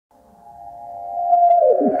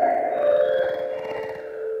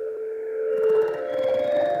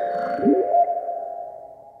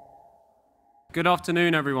Good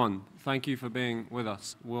afternoon, everyone. Thank you for being with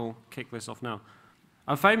us. We'll kick this off now.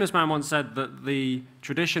 A famous man once said that the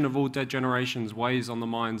tradition of all dead generations weighs on the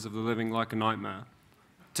minds of the living like a nightmare.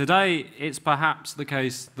 Today, it's perhaps the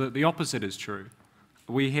case that the opposite is true.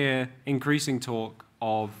 We hear increasing talk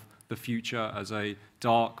of the future as a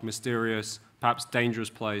dark, mysterious, perhaps dangerous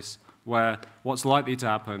place where what's likely to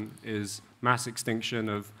happen is mass extinction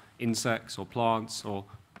of insects or plants or,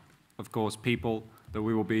 of course, people, that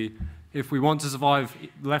we will be, if we want to survive,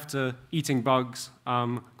 left to eating bugs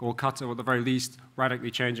or cut, or at the very least, radically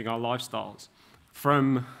changing our lifestyles.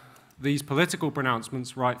 From these political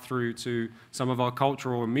pronouncements right through to some of our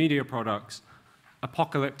cultural and media products,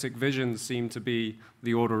 apocalyptic visions seem to be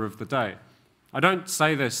the order of the day. I don't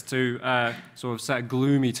say this to sort of set a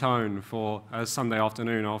gloomy tone for a Sunday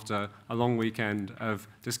afternoon after a long weekend of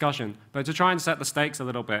discussion, but to try and set the stakes a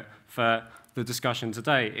little bit for the discussion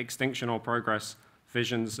today, extinction or progress,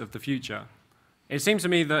 visions of the future. It seems to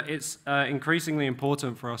me that it's increasingly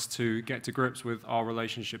important for us to get to grips with our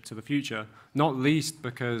relationship to the future, not least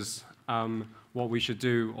because what we should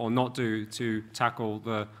do or not do to tackle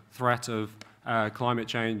the threat of climate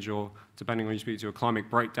change, or depending on who you speak to, a climate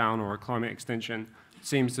breakdown or a climate extinction,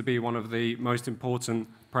 seems to be one of the most important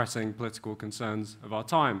pressing political concerns of our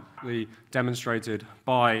time, demonstrated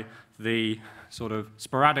by the sort of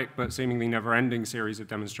sporadic but seemingly never-ending series of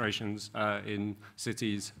demonstrations in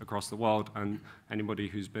cities across the world, and anybody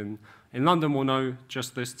who's been in London will know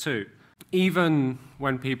just this too. Even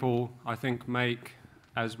when people, I think, make,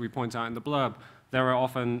 as we point out in the blurb, there are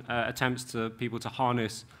often attempts to people to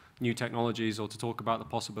harness new technologies or to talk about the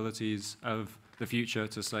possibilities of the future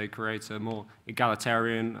to, say, create a more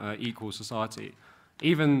egalitarian, equal society.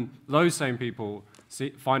 Even those same people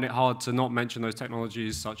find it hard to not mention those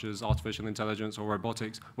technologies such as artificial intelligence or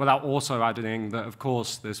robotics without also adding that, of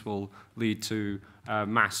course, this will lead to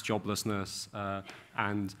mass joblessness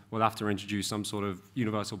and we'll have to introduce some sort of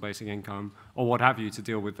universal basic income or what have you to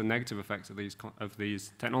deal with the negative effects of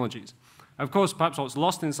these technologies. Of course, perhaps what's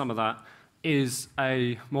lost in some of that is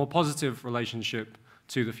a more positive relationship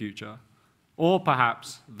to the future, or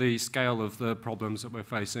perhaps the scale of the problems that we're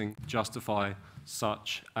facing justify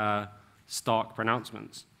such stark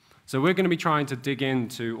pronouncements. So we're going to be trying to dig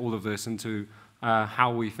into all of this, into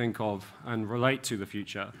how we think of and relate to the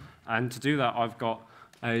future. And to do that, I've got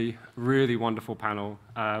a really wonderful panel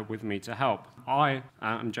with me to help. I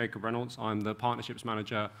am Jacob Reynolds. I'm the Partnerships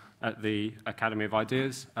Manager at the Academy of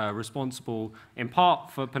Ideas, responsible in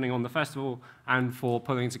part for putting on the festival and for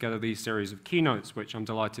pulling together these series of keynotes, which I'm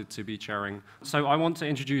delighted to be chairing. So I want to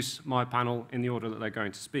introduce my panel in the order that they're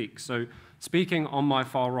going to speak. So speaking on my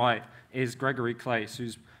far right is Gregory Claeys,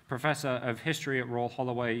 who's Professor of History at Royal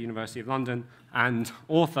Holloway, University of London, and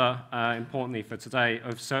author, importantly for today,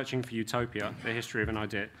 of Searching for Utopia, The History of an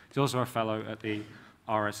Idea. He's also a fellow at the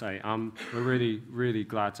RSA. We're really, really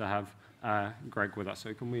glad to have Greg with us,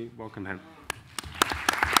 so can we welcome him?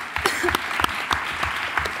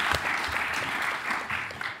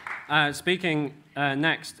 Speaking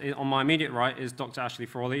next, on my immediate right, is Dr. Ashley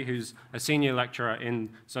Frawley, who's a senior lecturer in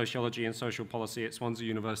sociology and social policy at Swansea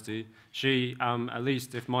University. She, at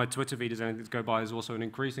least if my Twitter feed is anything to go by, is also an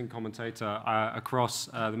increasing commentator across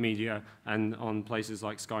the media and on places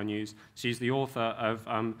like Sky News. She's the author of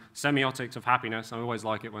Semiotics of Happiness. I always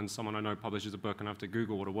like it when someone I know publishes a book and I have to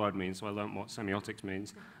Google what a word means, so I learned what semiotics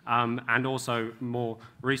means. And also, more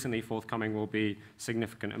recently forthcoming will be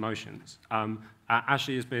Significant Emotions.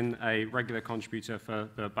 Ashley has been a regular contributor for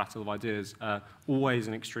the Battle of Ideas, always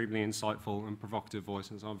an extremely insightful and provocative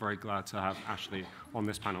voice, and so I'm very glad to have Ashley on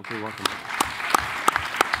this panel. Please welcome her.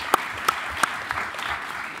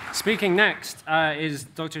 Speaking next is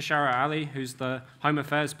Dr. Shahrar Ali, who's the Home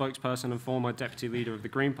Affairs spokesperson and former deputy leader of the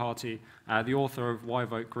Green Party, the author of Why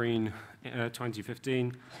Vote Green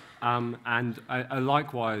 2015, and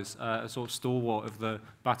likewise a sort of stalwart of the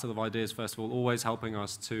Battle of Ideas Festival, always helping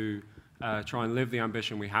us to try and live the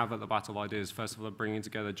ambition we have at the Battle of Ideas Festival of bringing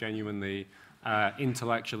together genuinely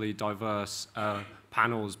intellectually diverse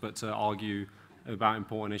panels, but to argue about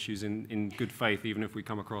important issues in good faith, even if we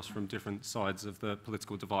come across from different sides of the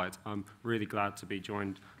political divide. I'm really glad to be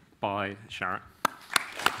joined by Shahrar.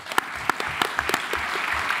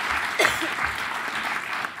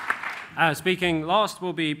 Speaking last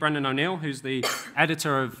will be Brendan O'Neill, who's the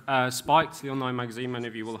editor of Spiked, the online magazine many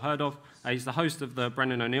of you will have heard of. He's the host of the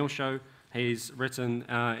Brendan O'Neill Show. He's written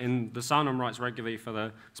in The Sun and writes regularly for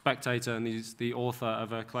the Spectator, and he's the author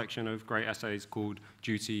of a collection of great essays called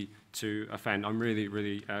Duty to Offend. I'm really,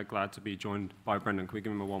 really glad to be joined by Brendan. Can we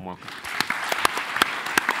give him a warm welcome?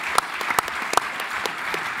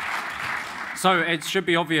 So it should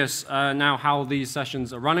be obvious now how these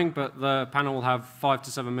sessions are running, but the panel will have 5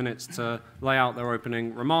 to 7 minutes to lay out their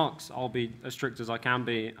opening remarks. I'll be as strict as I can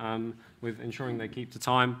be with ensuring they keep to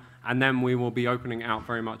time, and then we will be opening out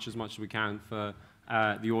very much as we can for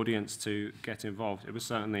the audience to get involved. It was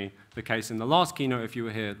certainly the case in the last keynote, if you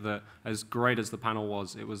were here, that as great as the panel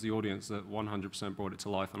was, it was the audience that 100% brought it to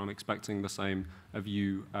life, and I'm expecting the same of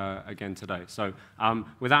you again today. So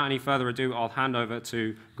without any further ado, I'll hand over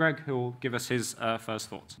to Greg, who will give us his first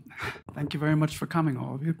thoughts. Thank you very much for coming,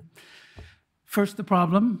 all of you. First the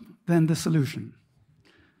problem, then the solution.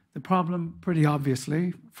 The problem, pretty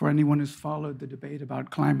obviously, for anyone who's followed the debate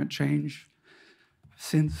about climate change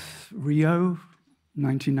since Rio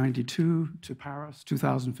 1992 to Paris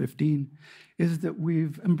 2015, is that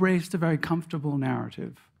we've embraced a very comfortable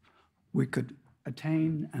narrative. We could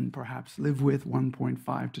attain and perhaps live with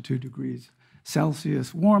 1.5 to 2 degrees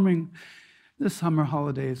Celsius warming. The summer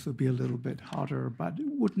holidays would be a little bit hotter, but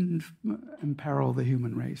it wouldn't imperil the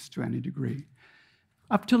human race to any degree.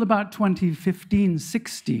 Up till about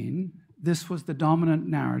 2015-16, this was the dominant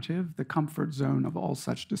narrative, the comfort zone of all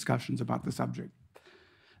such discussions about the subject.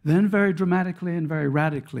 Then very dramatically and very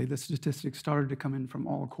radically, the statistics started to come in from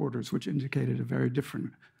all quarters, which indicated a very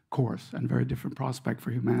different course and very different prospect for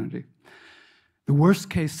humanity. The worst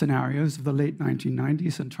case scenarios of the late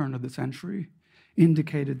 1990s and turn of the century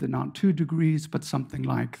indicated that not 2 degrees, but something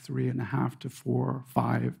like 3.5 to 4,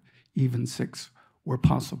 5, even 6 were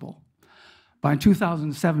possible. By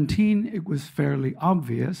 2017, it was fairly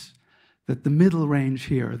obvious that the middle range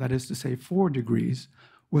here, that is to say 4 degrees,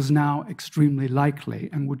 was now extremely likely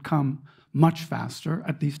and would come much faster,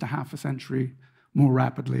 at least a half a century more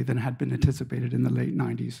rapidly than had been anticipated in the late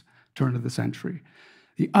 90s, turn of the century.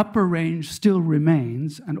 The upper range still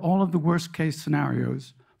remains, and all of the worst case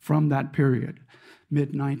scenarios from that period,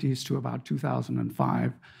 mid-90s to about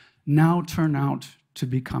 2005, now turn out to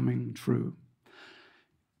be coming true.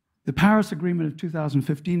 The Paris Agreement of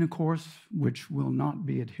 2015, of course, which will not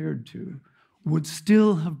be adhered to, would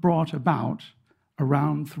still have brought about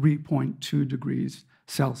around 3.2 degrees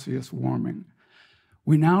Celsius warming.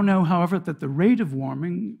 We now know, however, that the rate of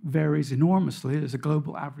warming varies enormously. There's a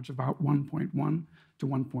global average of about 1.1 to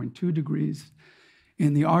 1.2 degrees.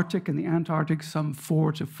 In the Arctic and the Antarctic, some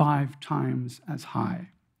 4 to 5 times as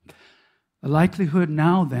high. The likelihood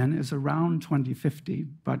now then is around 2050,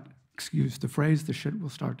 but excuse the phrase, the shit will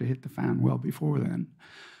start to hit the fan well before then.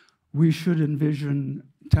 We should envision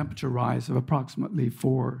temperature rise of approximately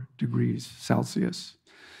 4 degrees Celsius,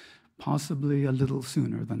 possibly a little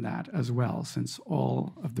sooner than that as well, since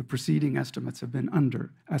all of the preceding estimates have been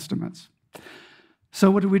underestimates. So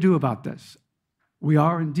what do we do about this? We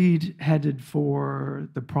are indeed headed for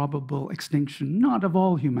the probable extinction, not of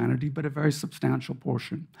all humanity, but a very substantial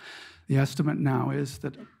portion. The estimate now is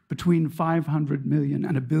that between 500 million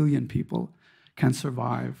and 1 billion people can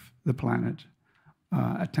survive the planet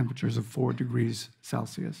at temperatures of 4 degrees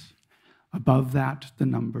Celsius. Above that, the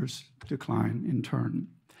numbers decline in turn.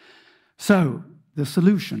 So, the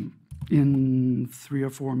solution in 3 or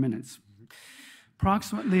 4 minutes.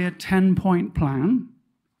 Approximately a 10-point plan,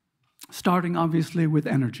 starting obviously with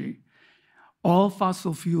energy. All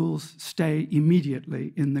fossil fuels stay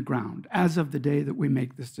immediately in the ground as of the day that we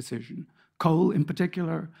make this decision. Coal in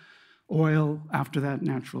particular, oil, after that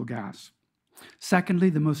natural gas.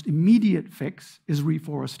 Secondly, the most immediate fix is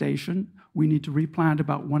reforestation. We need to replant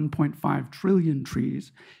about 1.5 trillion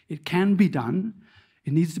trees. It can be done.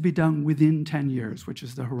 It needs to be done within 10 years, which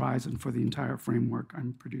is the horizon for the entire framework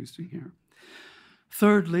I'm producing here.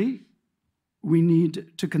 Thirdly, we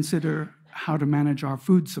need to consider how to manage our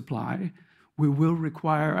food supply. We will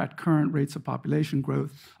require, at current rates of population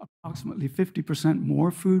growth, approximately 50%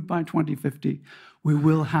 more food by 2050. We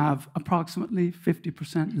will have approximately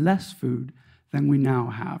 50% less food than we now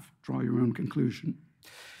have. Draw your own conclusion.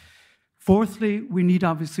 Fourthly, we need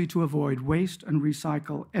obviously to avoid waste and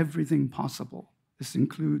recycle everything possible. This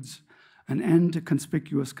includes an end to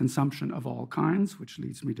conspicuous consumption of all kinds, which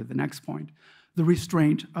leads me to the next point, the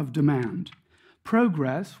restraint of demand.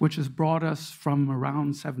 Progress, which has brought us from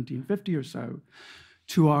around 1750 or so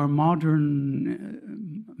to our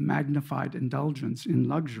modern magnified indulgence in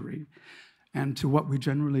luxury and to what we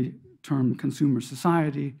generally term consumer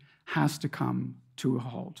society, has to come to a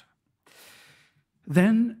halt.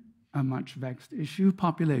 Then, a much vexed issue,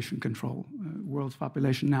 population control. World's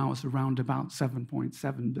population now is around about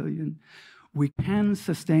 7.7 billion. We can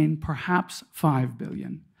sustain perhaps 5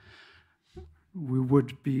 billion. We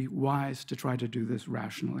would be wise to try to do this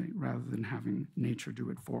rationally rather than having nature do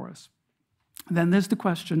it for us. Then there's the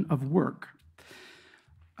question of work.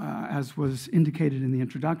 as was indicated in the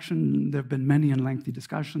introduction, there have been many and lengthy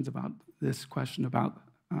discussions about this question about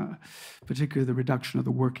particularly the reduction of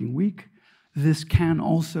the working week. This can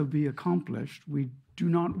also be accomplished. We do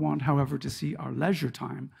not want, however, to see our leisure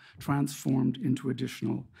time transformed into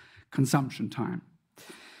additional consumption time.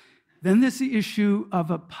 Then there's the issue of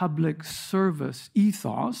a public service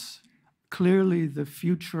ethos. Clearly, the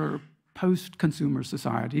future post-consumer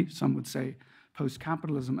society, some would say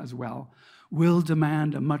post-capitalism as well, will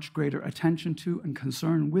demand a much greater attention to and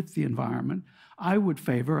concern with the environment. I would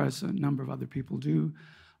favor, as a number of other people do,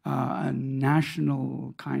 a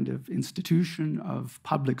national kind of institution of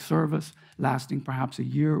public service lasting perhaps a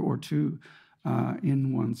year or two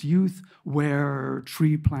in one's youth, where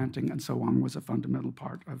tree planting and so on was a fundamental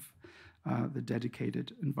part of the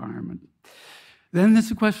dedicated environment. Then there's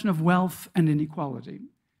the question of wealth and inequality.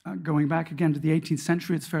 Going back again to the 18th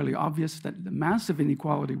century, it's fairly obvious that the massive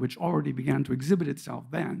inequality which already began to exhibit itself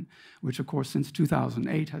then, which of course since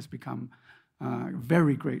 2008 has become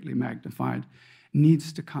very greatly magnified,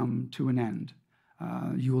 needs to come to an end.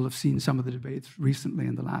 You will have seen some of the debates recently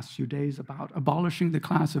in the last few days about abolishing the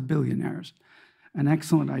class of billionaires. An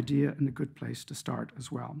excellent idea and a good place to start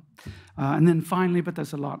as well. And then finally, but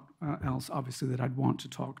there's a lot else obviously that I'd want to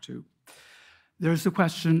talk to. There's the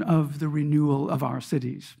question of the renewal of our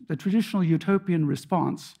cities. The traditional utopian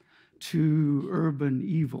response to urban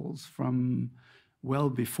evils from well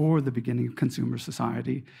before the beginning of consumer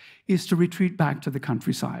society is to retreat back to the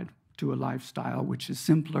countryside, to a lifestyle which is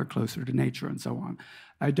simpler, closer to nature, and so on.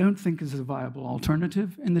 I don't think is a viable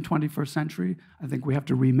alternative in the 21st century. I think we have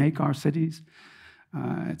to remake our cities.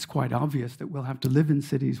 It's quite obvious that we'll have to live in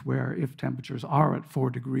cities where, if temperatures are at 4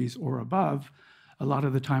 degrees or above, a lot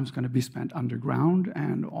of the time is going to be spent underground,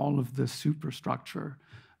 and all of the superstructure,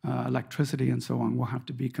 electricity and so on, will have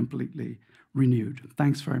to be completely renewed.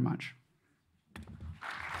 Thanks very much.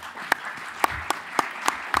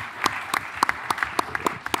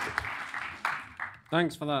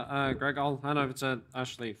 Thanks for that, Greg. I'll hand over to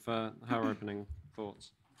Ashley for her opening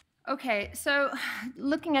thoughts. Okay, so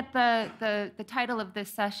looking at the title of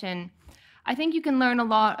this session, I think you can learn a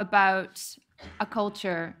lot about a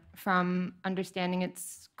culture from understanding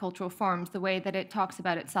its cultural forms, the way that it talks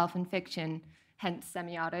about itself in fiction, hence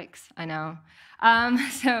semiotics, I know.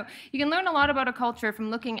 So you can learn a lot about a culture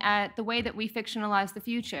from looking at the way that we fictionalize the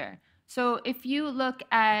future. So if you look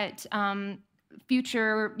at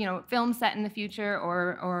future, film set in the future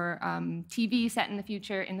or TV set in the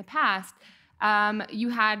future in the past,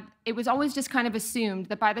 it was always just kind of assumed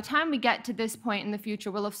that by the time we get to this point in the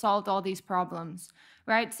future, we'll have solved all these problems,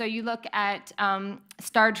 right? So you look at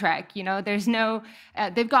Star Trek, there's no,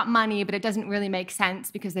 they've got money, but it doesn't really make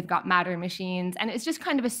sense because they've got matter machines. And it's just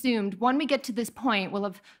kind of assumed when we get to this point, we'll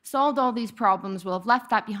have solved all these problems, we'll have left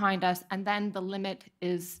that behind us, and then the limit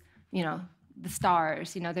is, the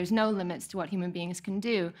stars. There's no limits to what human beings can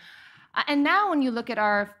do. And now when you look at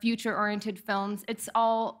our future-oriented films, it's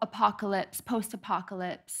all apocalypse,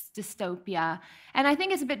 post-apocalypse, dystopia. And I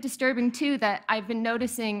think it's a bit disturbing, too, that I've been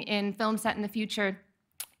noticing in films set in the future,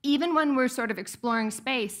 even when we're sort of exploring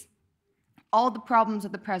space, all the problems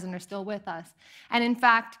of the present are still with us. And in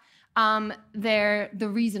fact, they're the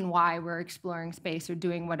reason why we're exploring space or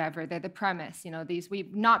doing whatever. They're the premise.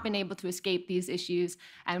 We've not been able to escape these issues,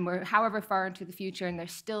 and we're however far into the future, and they're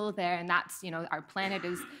still there, and that's, our planet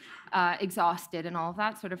is exhausted and all of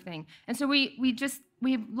that sort of thing. And so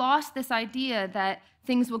we've lost this idea that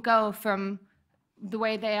things will go from the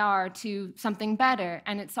way they are to something better,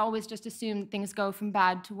 and it's always just assumed things go from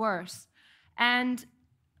bad to worse. And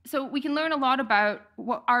so we can learn a lot about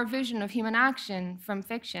our vision of human action from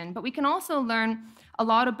fiction, but we can also learn a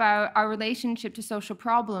lot about our relationship to social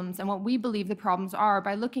problems and what we believe the problems are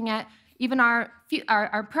by looking at even our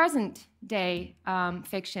present day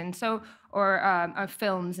fiction, or our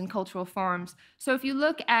films and cultural forms. So if you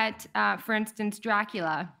look at, for instance,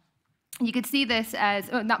 Dracula, you could see this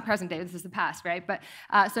as, not present day, this is the past, right? But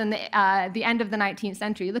so in the end of the 19th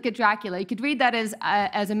century, you look at Dracula, you could read that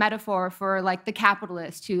as a metaphor for like the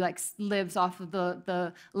capitalist who lives off of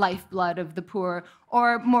the lifeblood of the poor,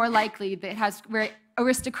 or more likely that it has very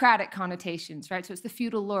aristocratic connotations, right? So it's the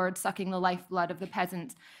feudal lord sucking the lifeblood of the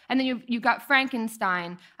peasants. And then you've got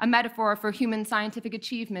Frankenstein, a metaphor for human scientific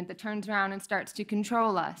achievement that turns around and starts to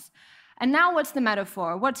control us. And now what's the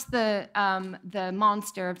metaphor? What's the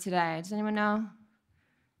monster of today? Does anyone know?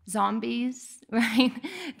 Zombies, right?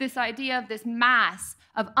 This idea of this mass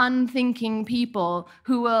of unthinking people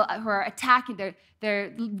who are attacking, they're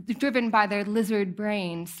driven by their lizard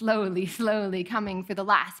brain, slowly coming for the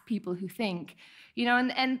last people who think.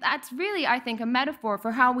 And that's really, I think, a metaphor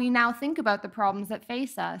for how we now think about the problems that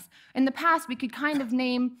face us. In the past, we could kind of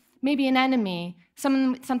name maybe an enemy,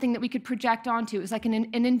 something that we could project onto. It was like an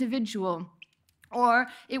individual. Or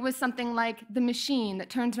it was something like the machine that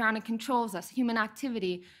turns around and controls us, human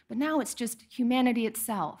activity. But now it's just humanity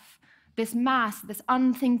itself, this mass, this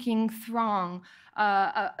unthinking throng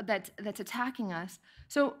that's attacking us.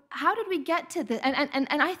 So how did we get to this?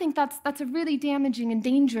 And I think that's a really damaging and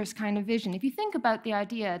dangerous kind of vision. If you think about the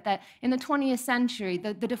idea that in the 20th century,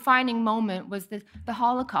 the defining moment was the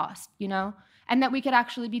Holocaust, you know, and that we could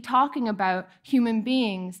actually be talking about human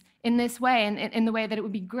beings in this way, and in the way that it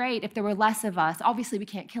would be great if there were less of us. Obviously, we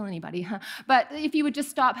can't kill anybody, but if you would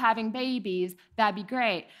just stop having babies, that'd be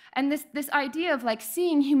great. And this idea of like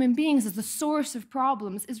seeing human beings as the source of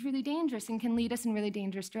problems is really dangerous and can lead us in really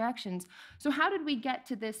dangerous directions. So how did we get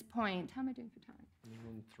to this point? How am I doing for time?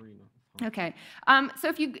 3 now. Okay,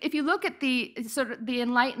 so if you look at the sort of the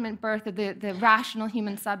Enlightenment birth of the rational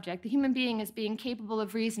human subject, the human being as being capable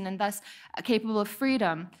of reason and thus capable of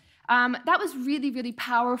freedom, that was really, really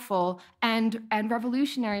powerful and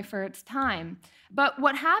revolutionary for its time. But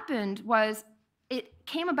what happened was it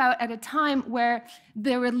came about at a time where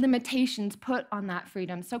there were limitations put on that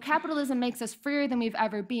freedom. So capitalism makes us freer than we've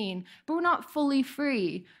ever been, but we're not fully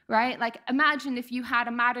free, right? Like imagine if you had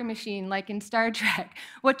a matter machine like in Star Trek,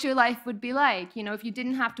 what your life would be like, you know, if you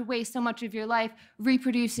didn't have to waste so much of your life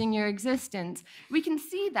reproducing your existence. We can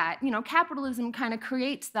see that, you know, capitalism kind of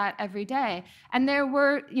creates that every day. And there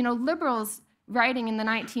were, you know, liberals writing in the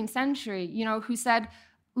 19th century, you know, who said,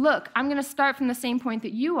 look, I'm going to start from the same point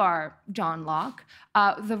that you are, John Locke,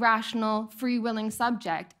 the rational, free-willing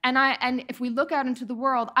subject. And if we look out into the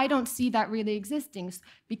world, I don't see that really existing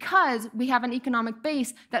because we have an economic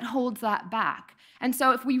base that holds that back. And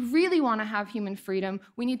so if we really want to have human freedom,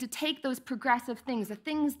 we need to take those progressive things, the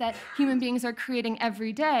things that human beings are creating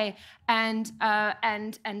every day, and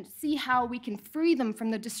see how we can free them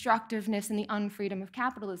from the destructiveness and the unfreedom of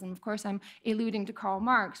capitalism. Of course, I'm alluding to Karl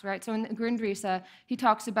Marx, right? So in Grundrisse, he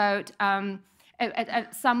talks about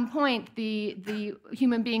at some point, the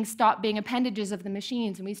human beings stop being appendages of the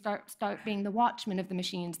machines, and we start being the watchmen of the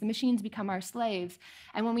machines. The machines become our slaves.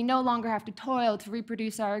 And when we no longer have to toil to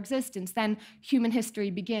reproduce our existence, then human history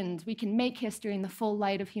begins. We can make history in the full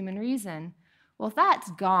light of human reason. Well, that's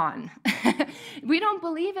gone. We don't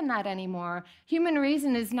believe in that anymore. Human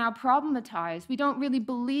reason is now problematized. We don't really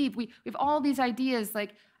believe. We have all these ideas.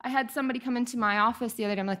 Like, I had somebody come into my office the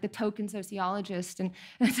other day. I'm like the token sociologist, and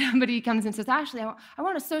somebody comes and says, Ashley, I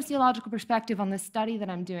want a sociological perspective on this study that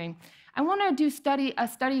I'm doing. I want to do a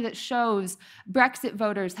study that shows Brexit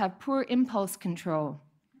voters have poor impulse control.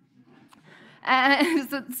 And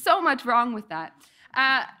so much wrong with that.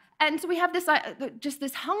 And so we have this just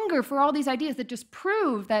this hunger for all these ideas that just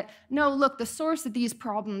prove that, no, look, the source of these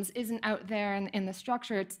problems isn't out there in the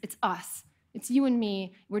structure, it's us. It's you and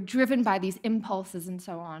me. We're driven by these impulses and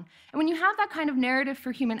so on. And when you have that kind of narrative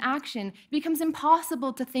for human action, it becomes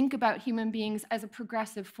impossible to think about human beings as a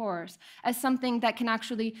progressive force, as something that can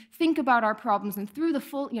actually think about our problems and through the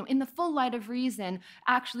full, in the full light of reason,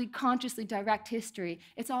 actually consciously direct history.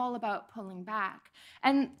 It's all about pulling back.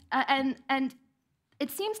 And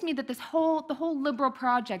it seems to me that the whole liberal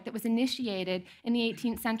project that was initiated in the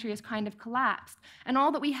 18th century has kind of collapsed. And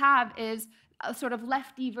all that we have is a sort of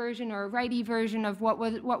lefty version or a righty version of what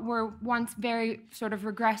were once very sort of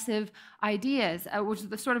regressive ideas, which was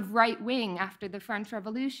the sort of right wing after the French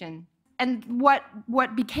Revolution. And what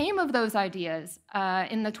became of those ideas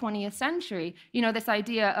in the 20th century, this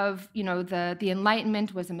idea of, the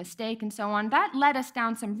Enlightenment was a mistake and so on, that led us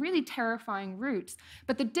down some really terrifying routes.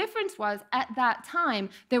 But the difference was, at that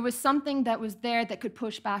time, there was something that was there that could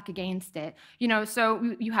push back against it.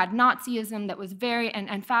 So you had Nazism that was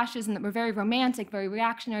and fascism that were very romantic, very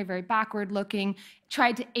reactionary, very backward-looking,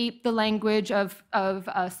 tried to ape the language of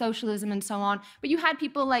socialism and so on. But you had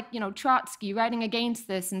people like, Trotsky writing against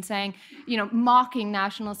this and saying, mocking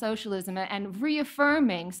National Socialism and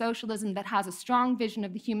reaffirming socialism that has a strong vision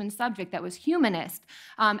of the human subject that was humanist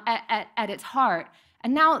at its heart.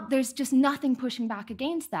 And now there's just nothing pushing back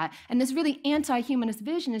against that. And this really anti-humanist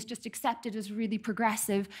vision is just accepted as really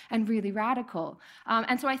progressive and really radical.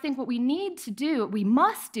 And so I think what we need to do, what we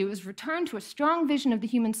must do, is return to a strong vision of the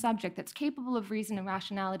human subject that's capable of reason and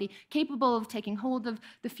rationality, capable of taking hold of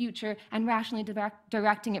the future and rationally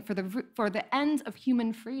directing it for the ends of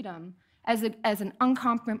human freedom as an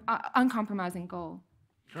uncompromising goal.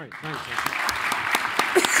 Great, thanks.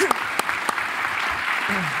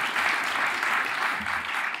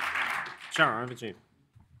 Shahrar, over to you.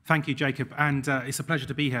 Thank you, Jacob, and it's a pleasure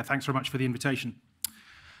to be here. Thanks very much for the invitation.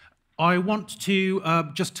 I want to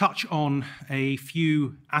just touch on a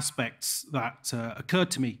few aspects that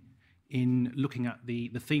occurred to me in looking at the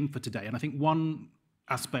theme for today, and I think one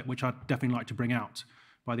aspect which I'd definitely like to bring out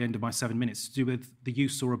by the end of my 7 minutes, to do with the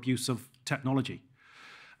use or abuse of technology.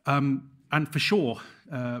 And for sure,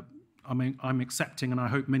 I'm accepting, and I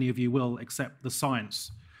hope many of you will accept, the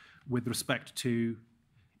science with respect to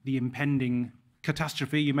the impending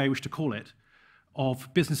catastrophe, you may wish to call it,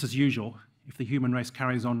 of business as usual. If the human race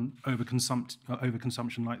carries on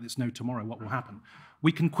overconsumption like there's no tomorrow, what will happen?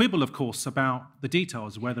 We can quibble, of course, about the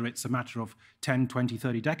details, whether it's a matter of 10, 20,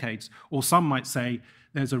 30 decades, or some might say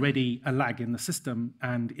there's already a lag in the system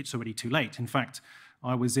and it's already too late. In fact,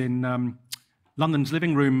 I was in London's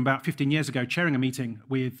living room about 15 years ago chairing a meeting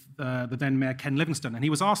with the then Mayor Ken Livingstone, and he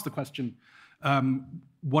was asked the question,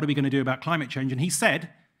 what are we going to do about climate change? And he said,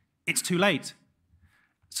 it's too late.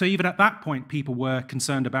 So even at that point, people were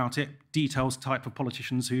concerned about it, details type of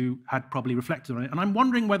politicians who had probably reflected on it. And I'm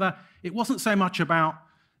wondering whether it wasn't so much about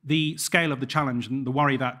the scale of the challenge and the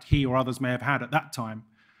worry that he or others may have had at that time,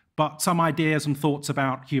 but some ideas and thoughts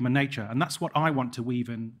about human nature. And that's what I want to weave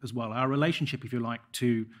in as well, our relationship, if you like,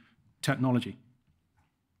 to technology.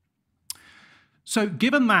 So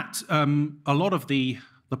given that a lot of the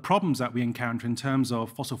problems that we encounter in terms of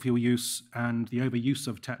fossil fuel use and the overuse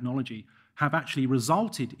of technology have actually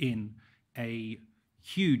resulted in a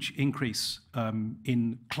huge increase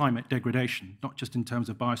in climate degradation, not just in terms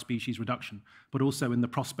of biospecies reduction, but also in the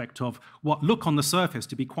prospect of what look on the surface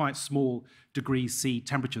to be quite small degrees C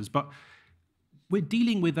temperatures. But we're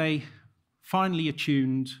dealing with a finely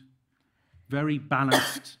attuned, very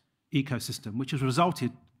balanced ecosystem, which has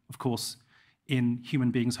resulted, of course, in human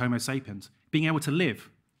beings, Homo sapiens, being able to live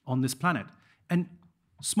on this planet. And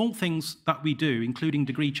small things that we do, including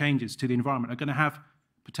degree changes to the environment, are going to have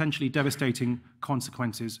potentially devastating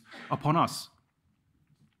consequences upon us.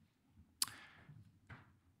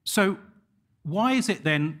 So why is it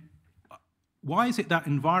that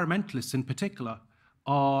environmentalists in particular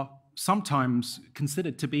are sometimes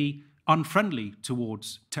considered to be unfriendly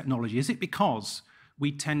towards technology? Is it because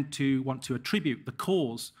we tend to want to attribute the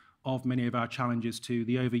cause of many of our challenges to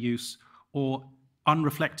the overuse or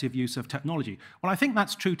unreflective use of technology? Well, I think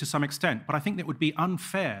that's true to some extent, but I think that would be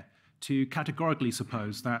unfair to categorically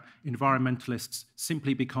suppose that environmentalists,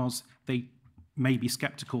 simply because they may be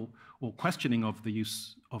skeptical or questioning of the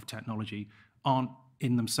use of technology, aren't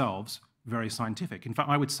in themselves very scientific. In fact,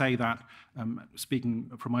 I would say that, speaking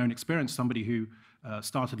from my own experience, somebody who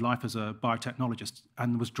started life as a biotechnologist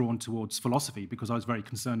and was drawn towards philosophy because I was very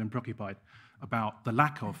concerned and preoccupied about the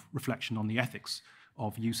lack of reflection on the ethics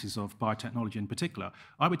of uses of biotechnology in particular,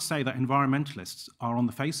 I would say that environmentalists are, on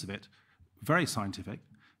the face of it, very scientific.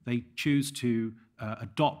 They choose to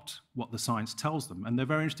adopt what the science tells them, and they're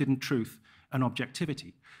very interested in truth and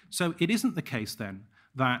objectivity. So it isn't the case then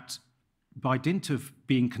that by dint of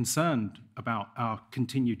being concerned about our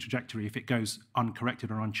continued trajectory, if it goes uncorrected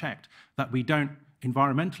or unchecked, that we don't,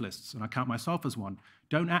 environmentalists, and I count myself as one,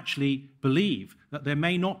 don't actually believe that there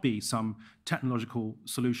may not be some technological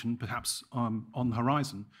solution, perhaps on the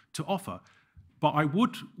horizon, to offer. But I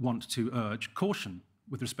would want to urge caution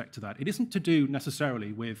with respect to that. It isn't to do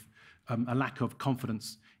necessarily with a lack of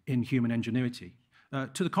confidence in human ingenuity.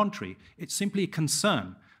 To the contrary, it's simply a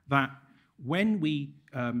concern that when we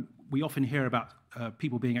often hear about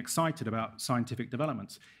people being excited about scientific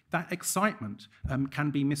developments, that excitement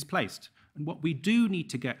can be misplaced. And what we do need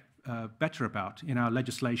to get better about in our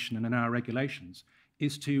legislation and in our regulations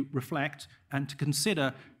is to reflect and to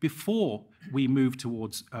consider, before we move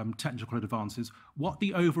towards technical advances, what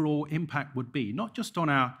the overall impact would be, not just on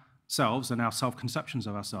ourselves and our self-conceptions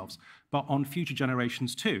of ourselves, but on future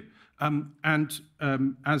generations too. As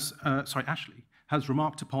Ashley has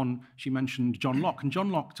remarked upon, she mentioned John Locke, and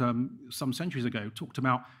John Locke, some centuries ago, talked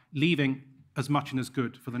about leaving as much and as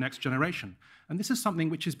good for the next generation. And this is something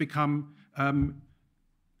which has become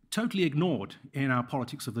totally ignored in our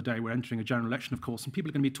politics of the day. We're entering a general election, of course, and people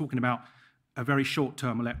are going to be talking about a very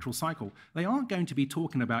short-term electoral cycle. They aren't going to be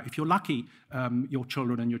talking about, if you're lucky, your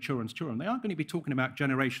children and your children's children. They aren't going to be talking about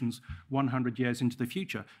generations 100 years into the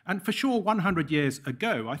future. And for sure, 100 years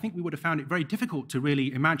ago, I think we would have found it very difficult to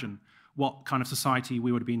really imagine what kind of society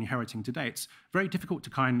we would be inheriting today. It's very difficult to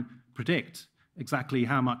kind of predict exactly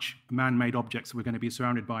how much man-made objects we're going to be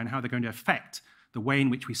surrounded by and how they're going to affect the way in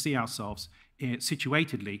which we see ourselves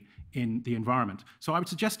situatedly in the environment. So I would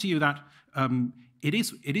suggest to you that it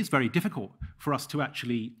is very difficult for us to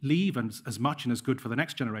actually leave as much and as good for the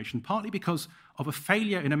next generation, partly because of a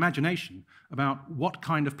failure in imagination about what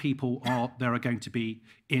kind of people there are going to be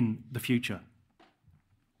in the future.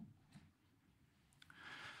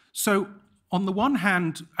 So on the one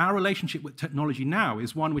hand, our relationship with technology now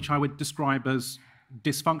is one which I would describe as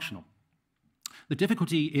dysfunctional. The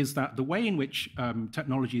difficulty is that the way in which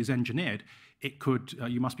technology is engineered, it could,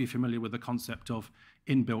 you must be familiar with the concept of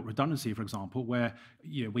inbuilt redundancy, for example, where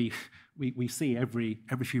we see every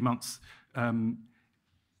few months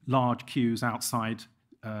large queues outside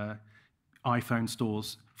iPhone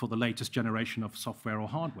stores for the latest generation of software or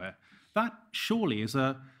hardware. That surely is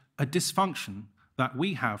a dysfunction that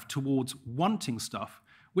we have towards wanting stuff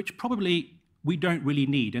which probably we don't really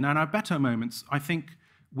need. And in our better moments, I think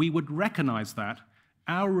we would recognize that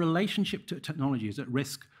our relationship to technology is at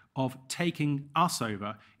risk of taking us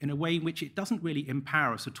over in a way in which it doesn't really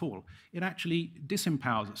empower us at all. It actually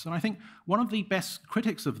disempowers us. And I think one of the best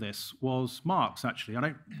critics of this was Marx, actually. I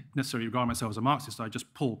don't necessarily regard myself as a Marxist. I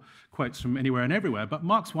just pull quotes from anywhere and everywhere. But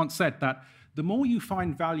Marx once said that the more you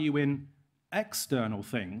find value in external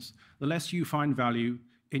things, the less you find value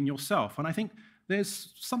in yourself. And I think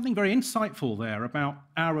there's something very insightful there about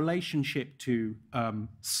our relationship to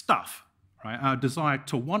stuff, right? Our desire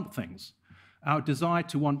to want things, our desire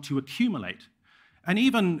to want to accumulate. And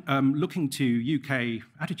even looking to UK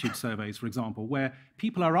attitude surveys, for example, where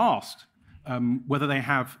people are asked whether they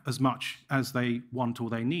have as much as they want or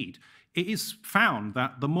they need, it is found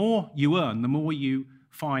that the more you earn, the more you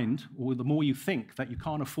find, or the more you think that you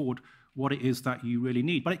can't afford what it is that you really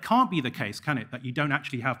need. But it can't be the case, can it, that you don't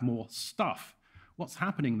actually have more stuff? What's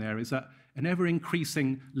happening there is that an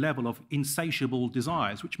ever-increasing level of insatiable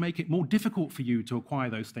desires, which make it more difficult for you to acquire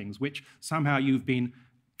those things, which somehow you've been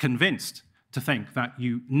convinced to think that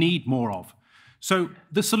you need more of. So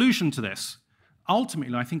the solution to this,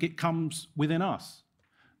 ultimately, I think it comes within us.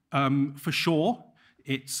 For sure,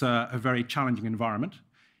 it's a very challenging environment.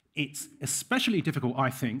 It's especially difficult,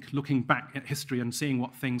 I think, looking back at history and seeing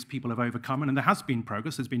what things people have overcome. And there has been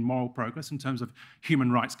progress. There's been moral progress in terms of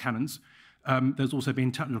human rights canons. There's also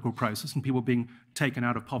been technical process and people being taken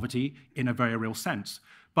out of poverty in a very real sense.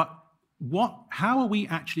 But how are we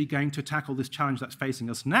actually going to tackle this challenge that's facing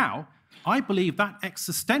us now? I believe that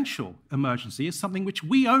existential emergency is something which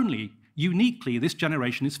we only, uniquely, this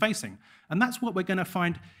generation is facing. And that's what we're going to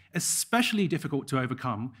find especially difficult to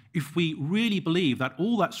overcome if we really believe that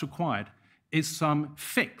all that's required is some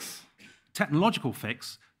fix, technological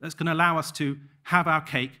fix, that's going to allow us to have our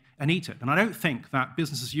cake and eat it. And I don't think that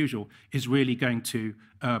business as usual is really going to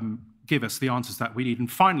give us the answers that we need.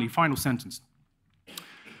 And finally, final sentence.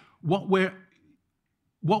 What we're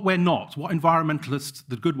not, what environmentalists,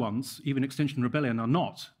 the good ones, even Extinction Rebellion, are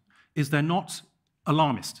not, is they're not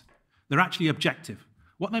alarmist. They're actually objective.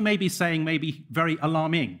 What they may be saying may be very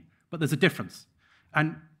alarming, but there's a difference.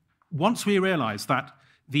 And once we realize that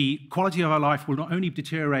the quality of our life will not only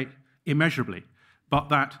deteriorate immeasurably, but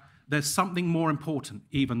that there's something more important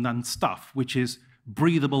even than stuff, which is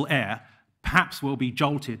breathable air, perhaps we'll be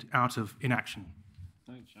jolted out of inaction.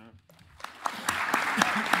 Thanks, Shahrar.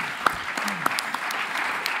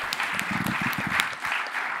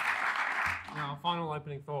 Now, final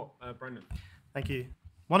opening thought, Brendan. Thank you.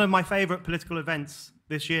 One of my favourite political events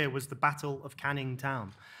this year was the Battle of Canning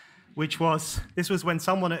Town, this was when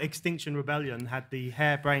someone at Extinction Rebellion had the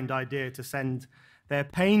harebrained idea to send their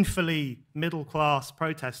painfully middle-class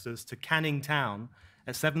protesters to Canning Town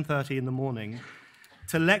at 7:30 in the morning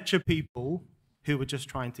to lecture people who were just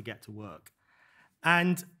trying to get to work.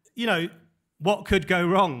 And, you know, what could go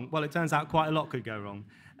wrong? Well, it turns out quite a lot could go wrong.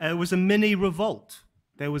 It was a mini revolt.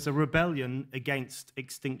 There was a rebellion against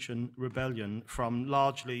Extinction Rebellion from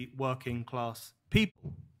largely working-class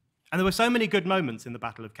people. And there were so many good moments in the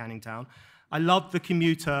Battle of Canning Town. I loved the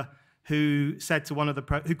commuter who said to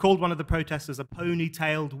who called one of the protesters a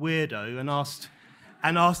ponytailed weirdo and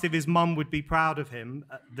asked if his mum would be proud of him.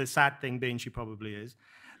 The sad thing being she probably is.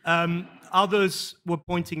 Others were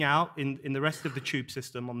pointing out in the rest of the tube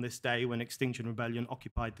system on this day when Extinction Rebellion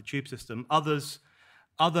occupied the tube system,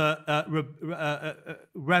 other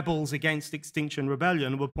rebels against Extinction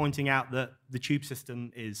Rebellion were pointing out that the tube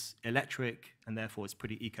system is electric and therefore it's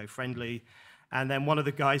pretty eco-friendly. And then one of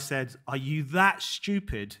the guys said, "Are you that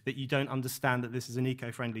stupid that you don't understand that this is an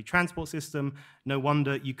eco-friendly transport system? No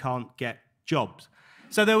wonder you can't get jobs."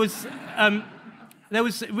 So there was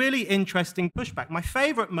really interesting pushback. My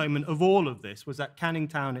favorite moment of all of this was at Canning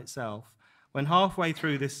Town itself, when halfway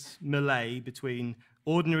through this melee between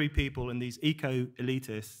ordinary people and these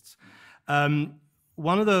eco-elitists,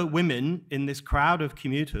 one of the women in this crowd of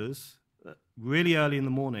commuters, really early in the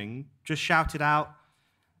morning, just shouted out,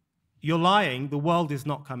 "You're lying, the world is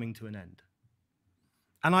not coming to an end."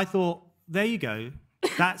 And I thought, there you go,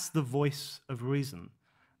 that's the voice of reason.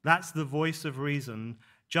 That's the voice of reason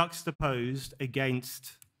juxtaposed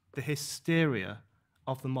against the hysteria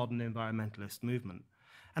of the modern environmentalist movement.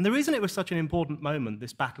 And the reason it was such an important moment,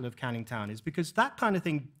 this Battle of Canning Town, is because that kind of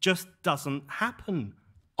thing just doesn't happen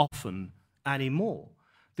often anymore.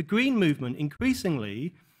 The Green movement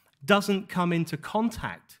increasingly doesn't come into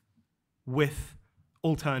contact with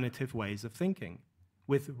alternative ways of thinking,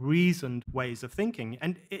 with reasoned ways of thinking.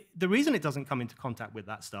 And the reason it doesn't come into contact with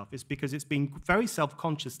that stuff is because it's been very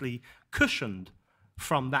self-consciously cushioned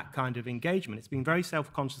from that kind of engagement. It's been very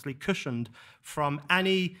self-consciously cushioned from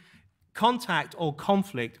any contact or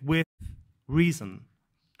conflict with reason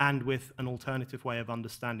and with an alternative way of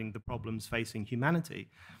understanding the problems facing humanity.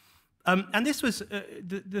 And this was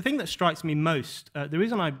the thing that strikes me most, the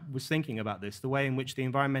reason I was thinking about this, the way in which the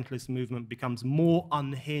environmentalist movement becomes more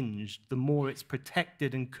unhinged, the more it's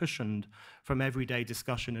protected and cushioned from everyday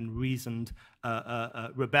discussion and reasoned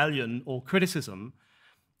rebellion or criticism.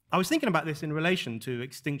 I was thinking about this in relation to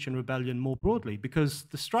Extinction Rebellion more broadly, because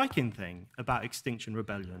the striking thing about Extinction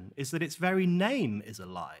Rebellion is that its very name is a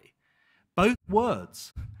lie. Both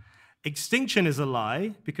words. Extinction is a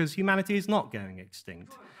lie because humanity is not going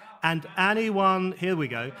extinct. And anyone, here we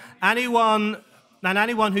go, anyone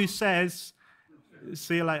who says,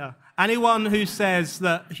 see you later, anyone who says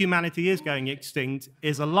that humanity is going extinct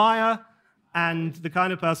is a liar and the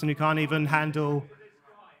kind of person who can't even handle,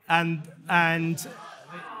 and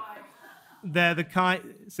they're the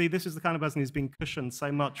kind, see, this is the kind of person who's been cushioned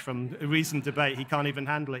so much from a recent debate, he can't even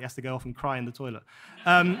handle it, he has to go off and cry in the toilet.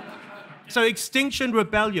 So Extinction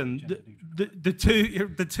Rebellion,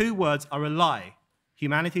 the two words are a lie.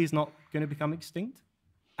 Humanity is not going to become extinct,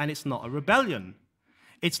 and it's not a rebellion.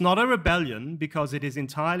 It's not a rebellion because it is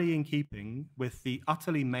entirely in keeping with the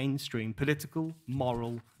utterly mainstream political,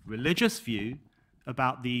 moral, religious view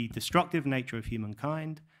about the destructive nature of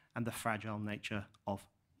humankind and the fragile nature of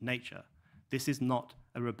nature. This is not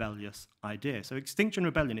a rebellious idea. So Extinction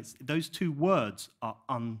Rebellion, those two words are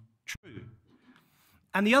untrue.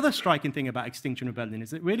 And the other striking thing about Extinction Rebellion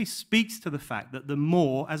is it really speaks to the fact that the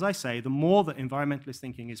more, as I say, the more that environmentalist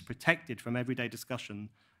thinking is protected from everyday discussion,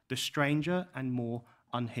 the stranger and more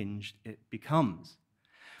unhinged it becomes.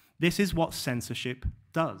 This is what censorship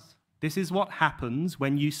does. This is what happens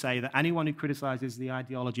when you say that anyone who criticizes the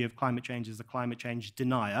ideology of climate change is a climate change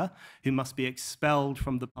denier who must be expelled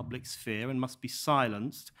from the public sphere and must be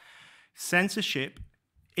silenced. Censorship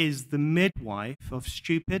is the midwife of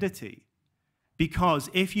stupidity. Because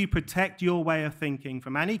if you protect your way of thinking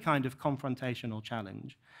from any kind of confrontation or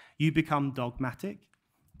challenge, you become dogmatic,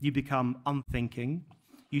 you become unthinking,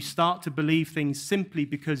 you start to believe things simply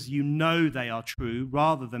because you know they are true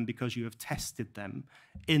rather than because you have tested them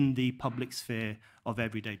in the public sphere of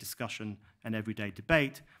everyday discussion and everyday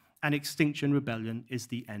debate, and Extinction Rebellion is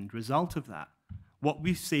the end result of that. What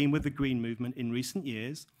we've seen with the Green movement in recent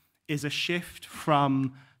years is a shift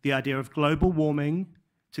from the idea of global warming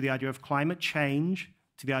to the idea of climate change,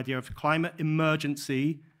 to the idea of climate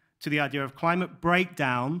emergency, to the idea of climate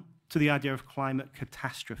breakdown, to the idea of climate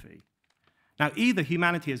catastrophe. Now, either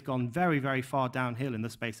humanity has gone very, very far downhill in the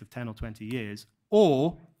space of 10 or 20 years,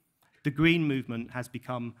 or the Green movement has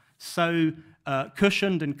become so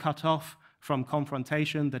cushioned and cut off from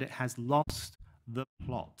confrontation that it has lost the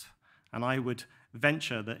plot. And I would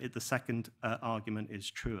venture that the second argument is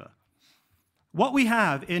truer. What we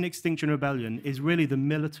have in Extinction Rebellion is really the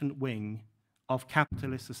militant wing of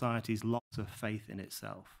capitalist society's loss of faith in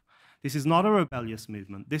itself. This is not a rebellious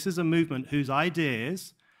movement. This is a movement whose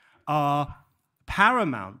ideas are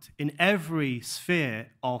paramount in every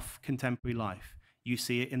sphere of contemporary life. You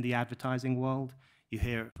see it in the advertising world, you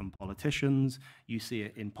hear it from politicians, you see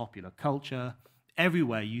it in popular culture.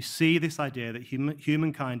 Everywhere you see this idea that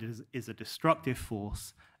humankind is a destructive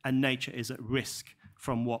force and nature is at risk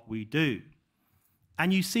from what we do.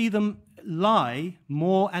 And you see them lie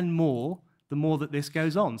more and more the more that this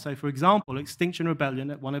goes on. So, for example, Extinction Rebellion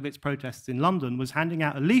at one of its protests in London was handing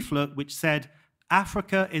out a leaflet which said,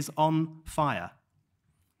 "Africa is on fire."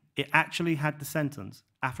 It actually had the sentence,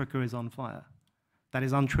 "Africa is on fire." That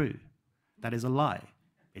is untrue. That is a lie.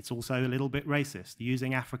 It's also a little bit racist,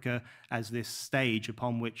 using Africa as this stage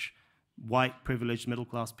upon which white, privileged,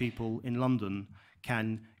 middle-class people in London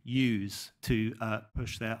can use to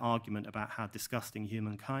push their argument about how disgusting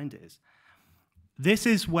humankind is. This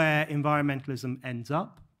is where environmentalism ends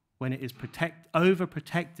up, when it is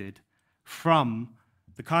overprotected from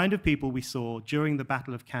the kind of people we saw during the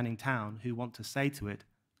Battle of Canning Town who want to say to it,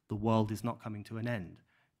 the world is not coming to an end.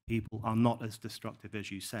 People are not as destructive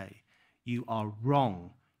as you say. You are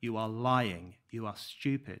wrong. You are lying. You are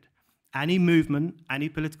stupid. Any movement, any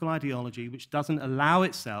political ideology which doesn't allow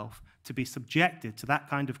itself to be subjected to that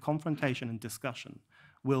kind of confrontation and discussion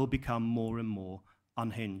will become more and more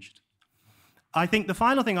unhinged. I think the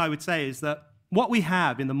final thing I would say is that what we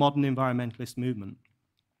have in the modern environmentalist movement,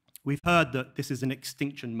 we've heard that this is an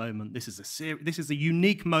extinction moment. This is a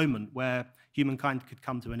unique moment where humankind could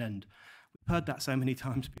come to an end. We've heard that so many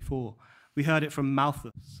times before. We heard it from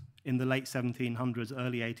Malthus in the late 1700s,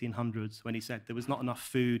 early 1800s, when he said there was not enough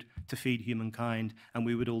food to feed humankind and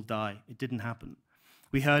we would all die. It didn't happen.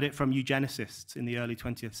 We heard it from eugenicists in the early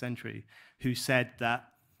 20th century who said that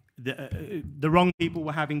the wrong people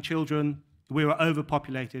were having children, we were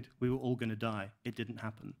overpopulated, we were all going to die. It didn't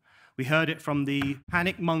happen. We heard it from the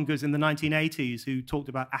panic mongers in the 1980s who talked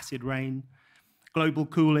about acid rain, global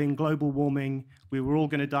cooling, global warming. We were all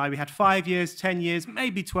going to die. We had 5 years, 10 years,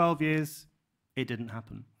 maybe 12 years. It didn't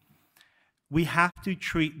happen. We have to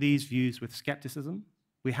treat these views with skepticism.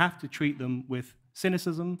 We have to treat them with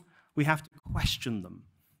cynicism. We have to question them.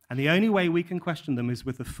 And the only way we can question them is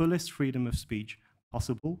with the fullest freedom of speech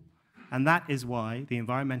possible. And that is why the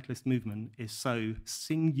environmentalist movement is so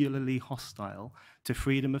singularly hostile to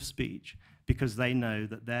freedom of speech, because they know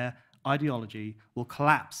that their ideology will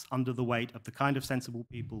collapse under the weight of the kind of sensible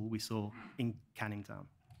people we saw in Canning Town.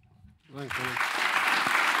 Thank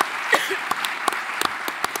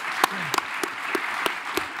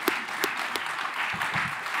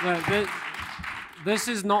you. This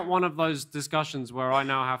is not one of those discussions where I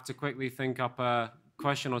now have to quickly think up a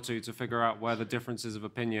question or two to figure out where the differences of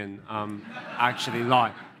opinion actually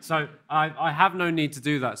lie. So I have no need to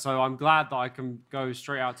do that. So I'm glad that I can go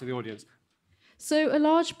straight out to the audience. So a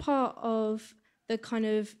large part of the kind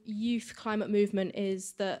of youth climate movement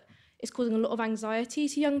is that it's causing a lot of anxiety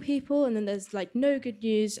to young people, and then there's like no good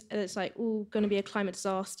news, and it's like all going to be a climate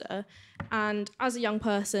disaster. And as a young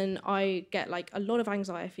person, I get like a lot of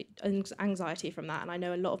anxiety from that, and I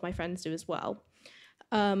know a lot of my friends do as well.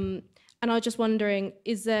 And I was just wondering,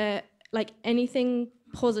 is there like anything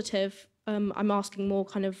positive? I'm asking more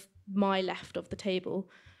kind of my left of the table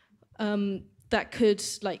that could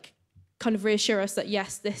like kind of reassure us that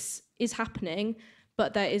yes, this is happening,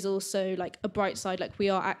 but there is also like a bright side, like we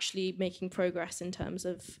are actually making progress in terms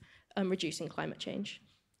of reducing climate change.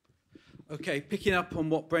 Okay, picking up on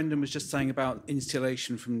what Brendan was just saying about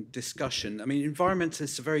insulation from discussion. I mean,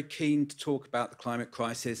 environmentalists are very keen to talk about the climate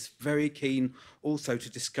crisis, very keen also to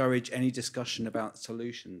discourage any discussion about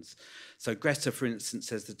solutions. So Greta, for instance,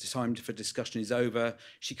 says the time for discussion is over.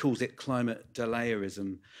 She calls it climate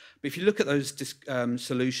delayerism. But if you look at those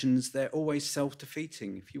solutions, they're always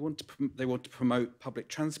self-defeating. If you want to, they want to promote public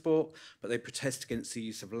transport, but they protest against the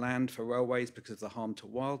use of land for railways because of the harm to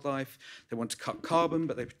wildlife. They want to cut carbon,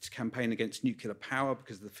 but they campaign against nuclear power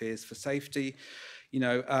because of the fears for safety. You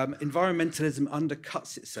know, environmentalism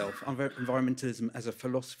undercuts itself. Environmentalism as a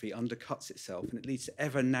philosophy undercuts itself, and it leads to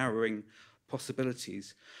ever narrowing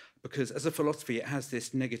possibilities. Because as a philosophy, it has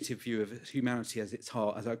this negative view of humanity as its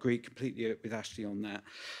heart, as I agree completely with Ashley on that.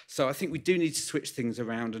 So I think we do need to switch things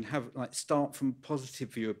around and have start from a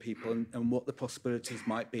positive view of people and what the possibilities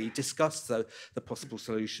might be, discuss the possible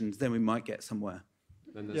solutions, then we might get somewhere.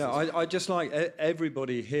 Yeah, I'd just like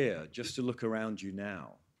everybody here just to look around you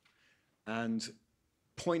now and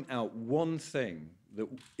point out one thing that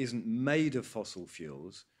isn't made of fossil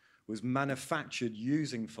fuels, was manufactured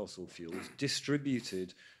using fossil fuels,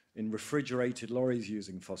 distributed in refrigerated lorries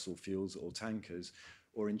using fossil fuels or tankers,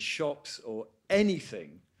 or in shops, or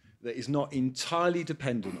anything that is not entirely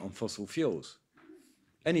dependent on fossil fuels.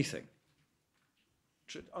 Anything.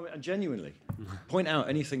 I mean, genuinely, point out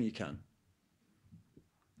anything you can.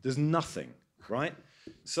 There's nothing, right?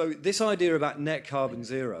 So this idea about net carbon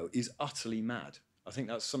zero is utterly mad. I think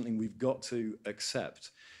that's something we've got to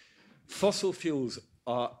accept. Fossil fuels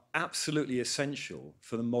are absolutely essential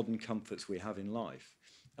for the modern comforts we have in life.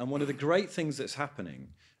 And one of the great things that's happening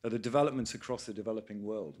are the developments across the developing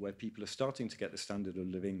world where people are starting to get the standard of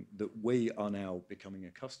living that we are now becoming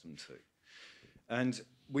accustomed to. And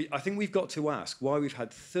I think we've got to ask why we've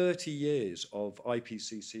had 30 years of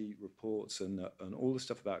IPCC reports and all the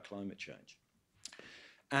stuff about climate change.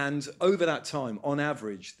 And over that time, on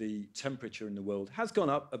average, the temperature in the world has gone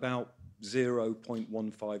up about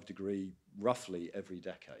 0.15 degree roughly every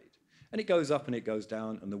decade. And it goes up and it goes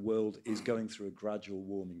down, and the world is going through a gradual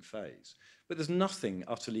warming phase. But there's nothing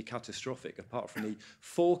utterly catastrophic apart from the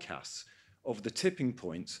forecasts of the tipping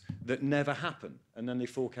points that never happen. And then they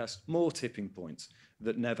forecast more tipping points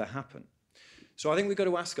that never happen. So I think we've got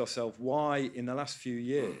to ask ourselves why in the last few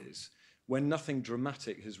years, when nothing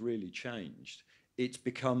dramatic has really changed, it's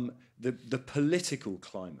become the political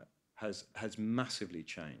climate has massively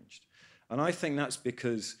changed. And I think that's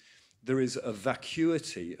because there is a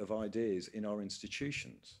vacuity of ideas in our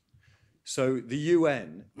institutions. So the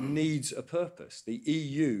UN needs a purpose. The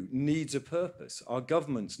EU needs a purpose. Our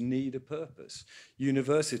governments need a purpose.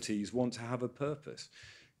 Universities want to have a purpose.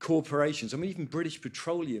 Corporations, I mean, even British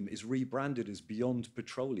Petroleum is rebranded as Beyond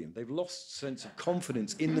Petroleum. They've lost sense of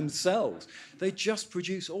confidence in themselves. They just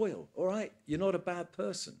produce oil, all right? You're not a bad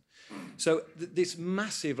person. So this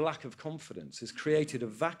massive lack of confidence has created a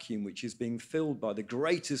vacuum which is being filled by the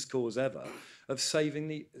greatest cause ever of saving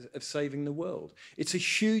the world. It's a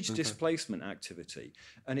huge displacement activity,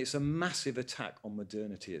 and it's a massive attack on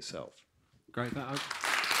modernity itself. Great.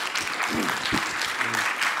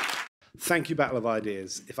 Thank you, Battle of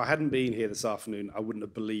Ideas. If I hadn't been here this afternoon, I wouldn't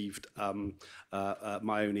have believed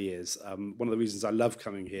my own ears. One of the reasons I love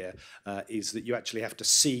coming here is that you actually have to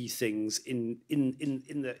see things in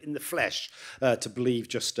the flesh to believe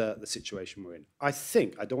just the situation we're in. I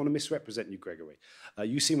don't want to misrepresent you, Gregory.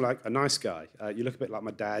 You seem like a nice guy. You look a bit like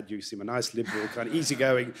my dad. You seem a nice liberal, kind of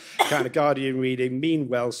easygoing, kind of Guardian reading, mean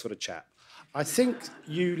well sort of chap. I think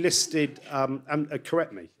you listed, and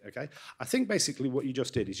correct me, okay? I think basically what you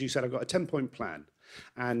just did is you said, I've got a 10-point plan.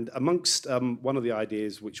 And amongst one of the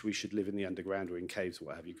ideas which we should live in the underground or in caves or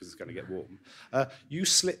what have you, because it's going to get warm, you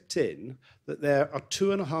slipped in that there are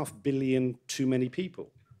 2.5 billion too many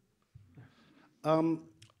people.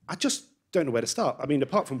 I just don't know where to start. I mean,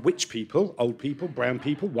 apart from which people, old people, brown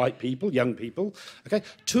people, white people, young people, okay,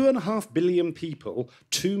 2.5 billion people,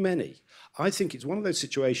 too many. I think it's one of those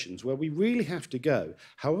situations where we really have to go,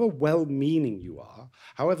 however well-meaning you are,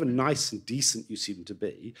 however nice and decent you seem to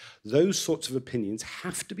be, those sorts of opinions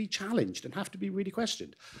have to be challenged and have to be really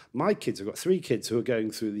questioned. My kids, I've got 3 kids who are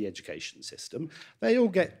going through the education system. They all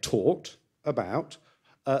get taught about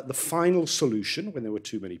the final solution when there were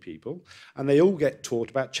too many people, and they all get taught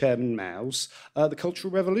about Chairman Mao's the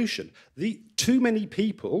Cultural Revolution. The too many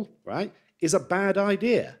people, right, is a bad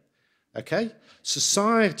idea, okay?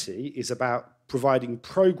 Society is about providing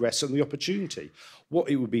progress and the opportunity. What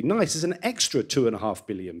it would be nice is an extra 2.5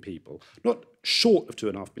 billion people, not short of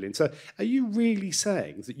 2.5 billion. So are you really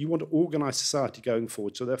saying that you want to organise society going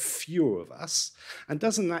forward so there are fewer of us? And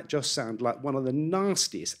doesn't that just sound like one of the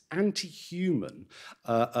nastiest anti-human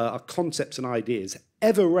concepts and ideas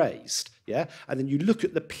ever raised? Yeah? And then you look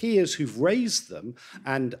at the peers who've raised them,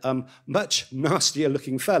 and much nastier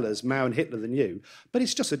looking fellas, Mao and Hitler, than you, but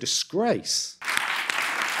it's just a disgrace.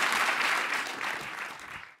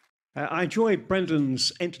 I enjoyed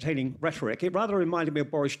Brendan's entertaining rhetoric. It rather reminded me of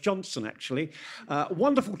Boris Johnson, actually.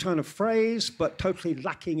 Wonderful turn of phrase, but totally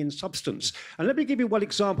lacking in substance. And let me give you one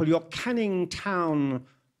example. Your Canning Town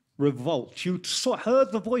revolt. You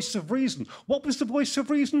heard the voice of reason. What was the voice of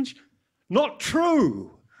reason? Not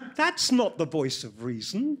true. That's not the voice of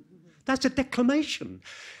reason. That's a declamation.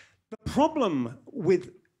 The problem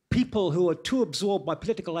with people who are too absorbed by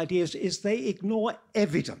political ideas is they ignore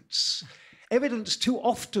evidence. Evidence too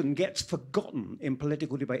often gets forgotten in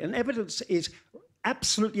political debate, and evidence is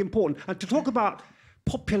absolutely important. And to talk about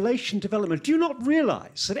population development, do you not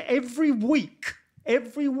realize that every week,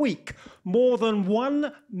 more than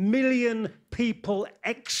 1 million people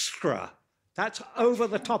extra, that's over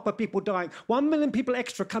the top of people dying, 1 million people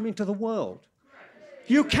extra come into the world?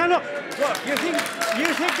 You cannot, well, you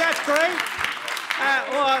think that's great?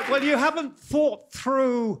 Well, you haven't thought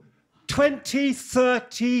through 20,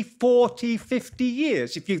 30, 40, 50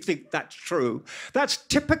 years, if you think that's true. That's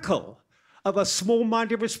typical of a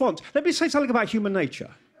small-minded response. Let me say something about human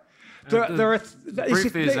nature.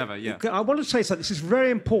 Briefly as ever, yeah. I want to say something. This is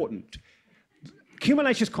very important. Human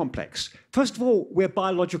nature is complex. First of all, we're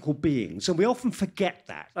biological beings, and we often forget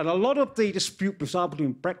that. And a lot of the dispute, for example,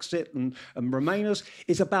 between Brexit and Remainers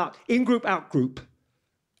is about in-group, out-group.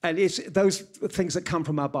 And it's those things that come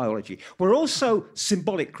from our biology. We're also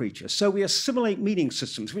symbolic creatures, so we assimilate meaning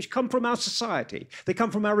systems which come from our society. They come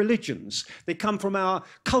from our religions. They come from our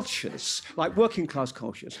cultures, like working class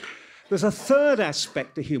cultures. There's a third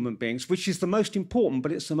aspect to human beings, which is the most important,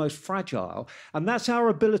 but it's the most fragile, and that's our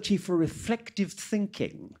ability for reflective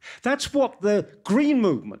thinking. That's what the Green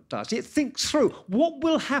Movement does. It thinks through what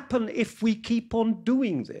will happen if we keep on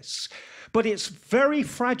doing this. But it's very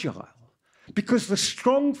fragile, because the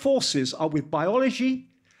strong forces are with biology,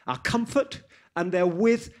 our comfort, and they're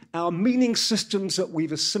with our meaning systems that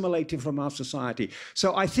we've assimilated from our society.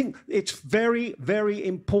 So I think it's very, very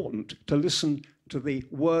important to listen to the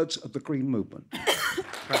words of the Green Movement.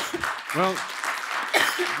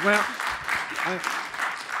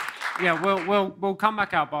 We'll come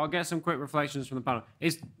back out, but I'll get some quick reflections from the panel.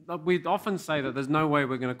 We often say that there's no way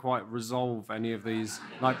we're going to quite resolve any of these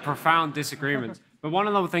like profound disagreements. But one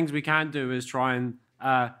of the things we can do is try and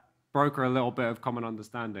broker a little bit of common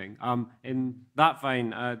understanding. In that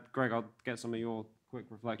vein, Greg, I'll get some of your quick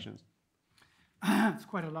reflections. It's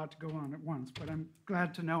quite a lot to go on at once, but I'm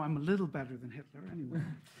glad to know I'm a little better than Hitler anyway.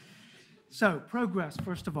 So, progress,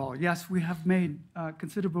 first of all. Yes, we have made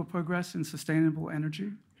considerable progress in sustainable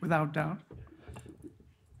energy, without doubt.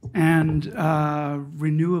 And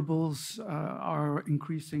renewables are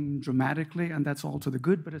increasing dramatically, and that's all to the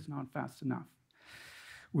good, but it's not fast enough.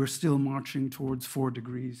 We're still marching towards 4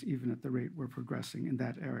 degrees, even at the rate we're progressing in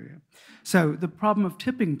that area. So the problem of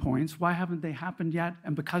tipping points, why haven't they happened yet?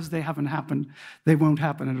 And because they haven't happened, they won't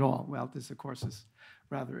happen at all. Well, this, of course, is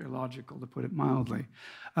rather illogical, to put it mildly.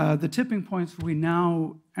 The tipping points we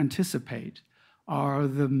now anticipate are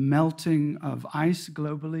the melting of ice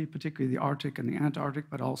globally, particularly the Arctic and the Antarctic,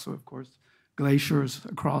 but also, of course, glaciers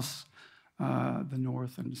across the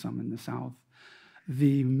north and some in the south.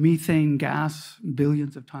 The methane gas,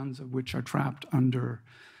 billions of tons of which are trapped under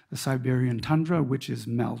the Siberian tundra, which is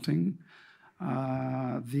melting.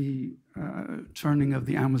 The turning of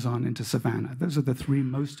the Amazon into savanna. Those are the 3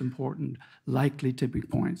 most important likely tipping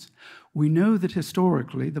points. We know that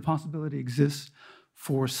historically the possibility exists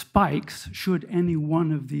for spikes should any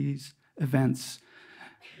one of these events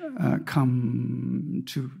come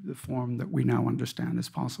to the form that we now understand is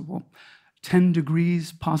possible. 10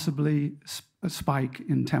 degrees, possibly a spike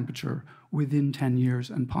in temperature within 10 years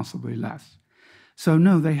and possibly less. So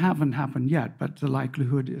no, they haven't happened yet, but the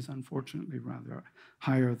likelihood is unfortunately rather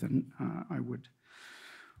higher than I would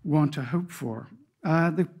want to hope for.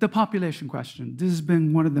 The population question. This has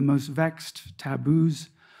been one of the most vexed taboos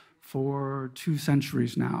for 2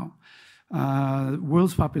 centuries now. The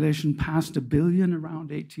world's population passed 1 billion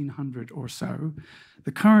around 1800 or so.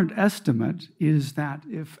 The current estimate is that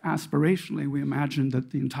if aspirationally we imagine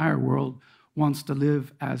that the entire world wants to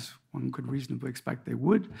live as one could reasonably expect they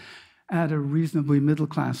would, at a reasonably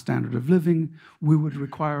middle-class standard of living, we would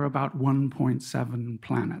require about 1.7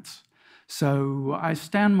 planets. So I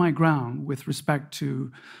stand my ground with respect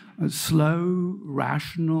to a slow,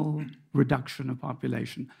 rational reduction of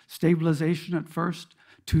population. Stabilization at first,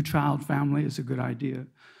 2-child family is a good idea.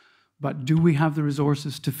 But do we have the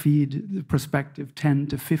resources to feed the prospective 10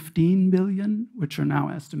 to 15 billion, which are now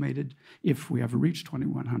estimated, if we ever reach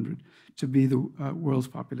 2100, to be the world's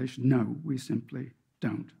population? No, we simply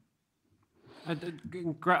don't.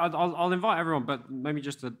 I'll invite everyone, but maybe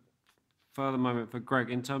just a further moment for Greg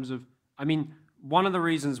in terms of, I mean, one of the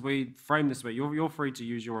reasons we framed this debate, you're free to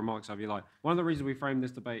use your remarks however you like. One of the reasons we framed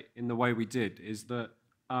this debate in the way we did is that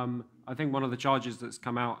I think one of the charges that's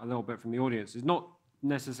come out a little bit from the audience is not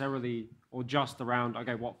necessarily or just around,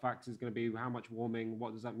 okay, what factor is going to be, how much warming,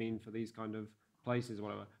 what does that mean for these kind of places, or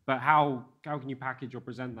whatever. But how can you package or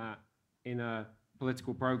present that in a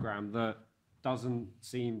political program that doesn't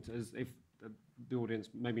seem to, as if the audience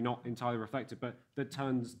maybe not entirely reflected, but that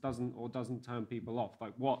doesn't turn people off?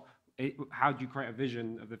 Like how do you create a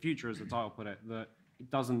vision of the future, as the title put it, that it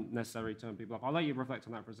doesn't necessarily turn people off? I'll let you reflect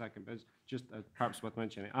on that for a second, but it's just perhaps worth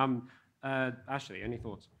mentioning. Ashley, any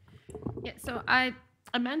thoughts? Yeah, so I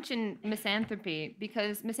mentioned misanthropy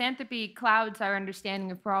because misanthropy clouds our understanding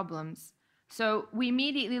of problems. So we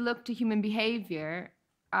immediately look to human behavior.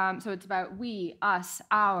 So it's about we, us,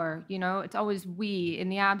 our, it's always we in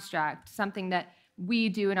the abstract, something that we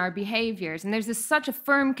do in our behaviors. And there's such a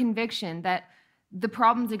firm conviction that the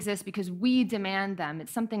problems exist because we demand them.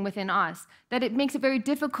 It's something within us that it makes it very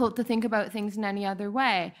difficult to think about things in any other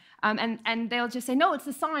way. And they'll just say, no, it's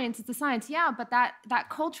the science, it's the science. Yeah, but that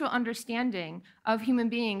cultural understanding of human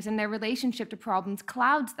beings and their relationship to problems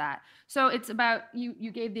clouds that. So it's about,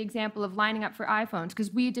 you gave the example of lining up for iPhones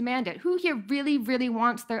because we demand it. Who here really, really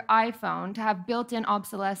wants their iPhone to have built-in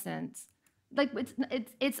obsolescence? Like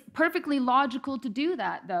it's perfectly logical to do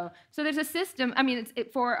that, though. So there's a system. I mean,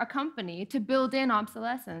 it's for a company to build in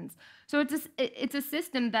obsolescence. So it's a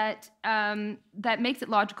system that that makes it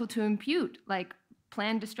logical to impute like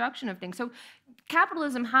planned destruction of things. So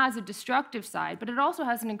capitalism has a destructive side, but it also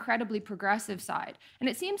has an incredibly progressive side. And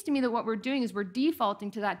it seems to me that what we're doing is we're defaulting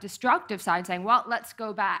to that destructive side, saying, well, let's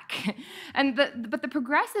go back. But the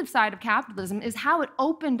progressive side of capitalism is how it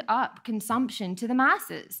opened up consumption to the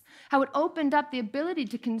masses, how it opened up the ability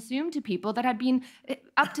to consume to people that had been,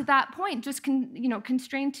 up to that point, just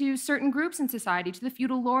constrained to certain groups in society, to the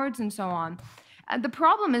feudal lords and so on. The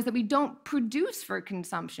problem is that we don't produce for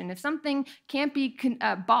consumption. If something can't be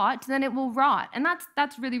bought, then it will rot. And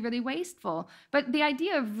that's really, really wasteful. But the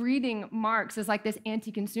idea of reading Marx as like this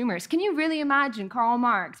anti-consumerist, can you really imagine Karl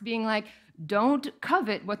Marx being like, don't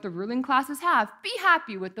covet what the ruling classes have, be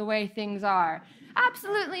happy with the way things are?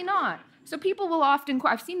 Absolutely not. So people will often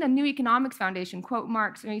quote, I've seen the New Economics Foundation quote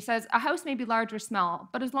Marx, and he says, a house may be large or small,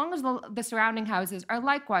 but as long as the surrounding houses are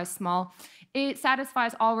likewise small, It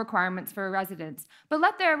satisfies all requirements for a residence. But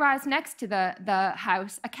let there arise next to the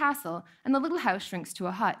house a castle, and the little house shrinks to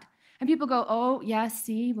a hut. And people go, oh, yes,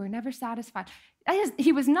 see, we're never satisfied.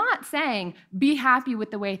 He was not saying, be happy with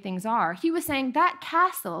the way things are. He was saying that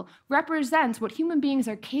castle represents what human beings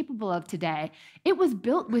are capable of today. It was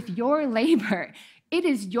built with your labor. It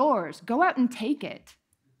is yours. Go out and take it.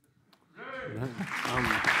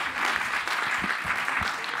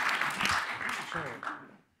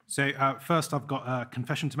 So first, I've got a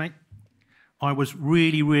confession to make. I was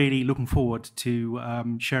really, really looking forward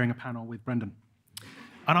to sharing a panel with Brendan.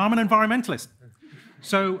 And I'm an environmentalist.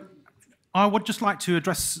 So I would just like to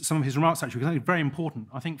address some of his remarks, actually, because I think it's very important.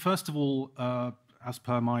 I think, first of all, as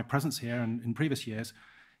per my presence here and in previous years,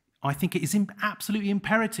 I think it is absolutely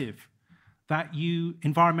imperative that you,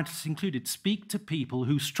 environmentalists included, speak to people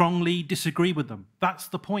who strongly disagree with them. That's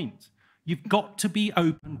the point. You've got to be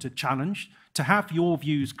open to challenge, to have your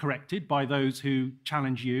views corrected by those who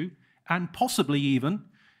challenge you, and possibly even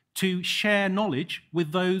to share knowledge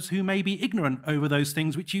with those who may be ignorant over those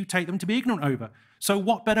things which you take them to be ignorant over. So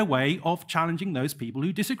what better way of challenging those people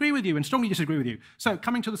who disagree with you and strongly disagree with you? So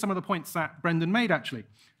coming to some of the points that Brendan made, actually,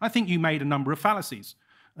 I think you made a number of fallacies.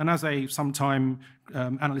 And as a sometime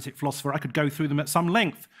analytic philosopher, I could go through them at some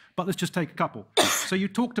length, but let's just take a couple. So you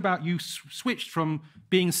talked about, you switched from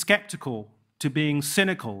being skeptical to being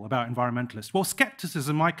cynical about environmentalists. Well,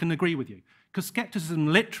 skepticism, I can agree with you, because skepticism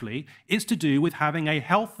literally is to do with having a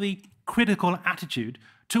healthy, critical attitude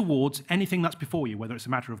towards anything that's before you, whether it's a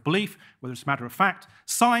matter of belief, whether it's a matter of fact.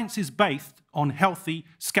 Science is based on healthy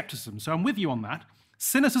skepticism. So I'm with you on that.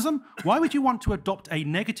 Cynicism, why would you want to adopt a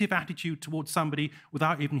negative attitude towards somebody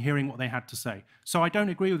without even hearing what they had to say? So I don't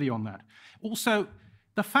agree with you on that. Also,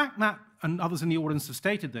 the fact that, and others in the audience have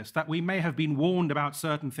stated this, that we may have been warned about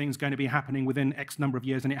certain things going to be happening within X number of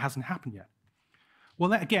years and it hasn't happened yet.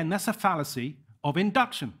 Well, again, that's a fallacy of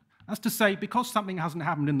induction. That's to say, because something hasn't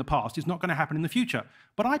happened in the past, it's not going to happen in the future.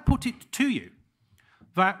 But I put it to you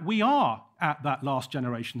that we are at that last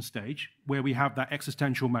generation stage where we have that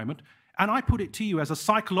existential moment. And I put it to you as a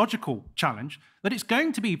psychological challenge that it's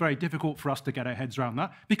going to be very difficult for us to get our heads around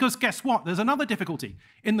that, because guess what? There's another difficulty.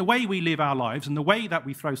 In the way we live our lives, in the way that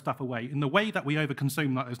we throw stuff away, in the way that we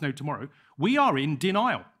overconsume like there's no tomorrow, we are in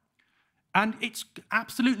denial. And it's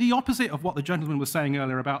absolutely the opposite of what the gentleman was saying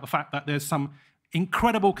earlier about the fact that there's some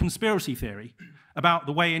incredible conspiracy theory about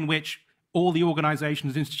the way in which all the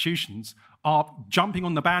organizations and institutions are jumping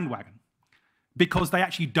on the bandwagon because they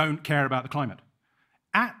actually don't care about the climate.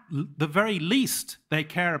 At the very least, they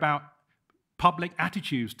care about public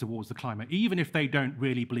attitudes towards the climate, even if they don't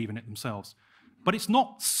really believe in it themselves. But it's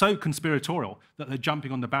not so conspiratorial that they're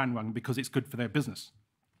jumping on the bandwagon because it's good for their business.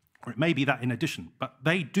 Or it may be that in addition, but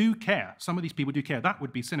they do care. Some of these people do care. That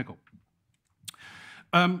would be cynical.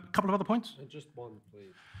 A couple of other points? Just one,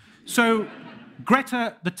 please. So,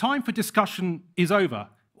 Greta, the time for discussion is over.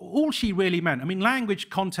 All she really meant, I mean, language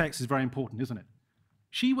context is very important, isn't it?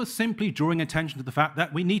 She was simply drawing attention to the fact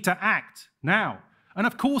that we need to act now. And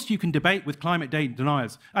of course you can debate with climate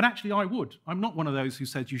deniers. And actually I would. I'm not one of those who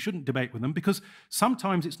says you shouldn't debate with them, because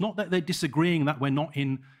sometimes it's not that they're disagreeing that we're not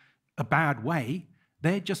in a bad way.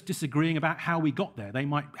 They're just disagreeing about how we got there. They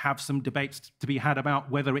might have some debates to be had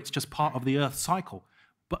about whether it's just part of the Earth cycle.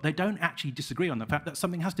 But they don't actually disagree on the fact that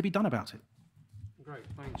something has to be done about it. Great,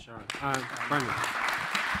 thanks, Shahrar. Brendan.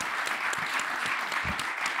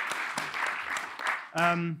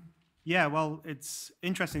 Yeah, well, it's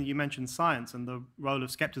interesting that you mentioned science and the role of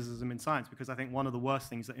skepticism in science, because I think one of the worst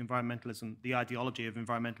things that environmentalism, the ideology of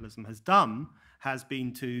environmentalism has done, has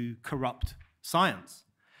been to corrupt science.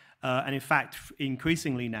 And in fact,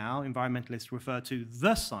 increasingly now, environmentalists refer to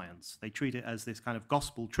the science. They treat it as this kind of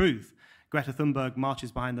gospel truth. Greta Thunberg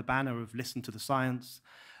marches behind the banner of listen to the science.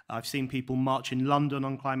 I've seen people march in London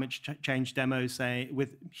on climate change demos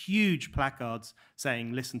with huge placards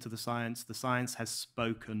saying, listen to the science has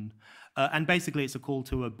spoken. And basically it's a call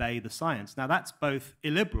to obey the science. Now that's both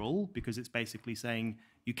illiberal, because it's basically saying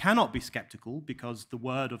you cannot be skeptical because the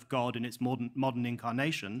word of God in its modern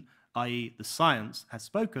incarnation, i.e. the science, has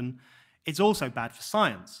spoken. It's also bad for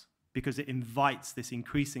science, because it invites this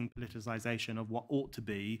increasing politicization of what ought to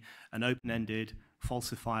be an open-ended,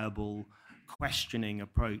 falsifiable, questioning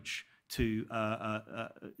approach to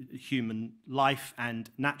human life and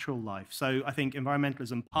natural life. So I think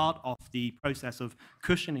environmentalism, part of the process of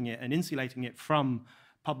cushioning it and insulating it from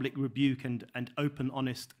public rebuke and open,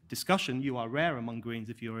 honest discussion, you are rare among Greens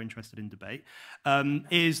if you're interested in debate,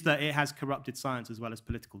 is that it has corrupted science as well as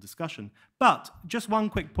political discussion. But just one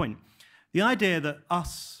quick point. The idea that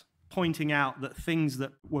us pointing out that things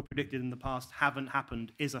that were predicted in the past haven't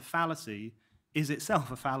happened is a fallacy is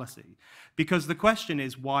itself a fallacy. Because the question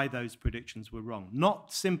is why those predictions were wrong,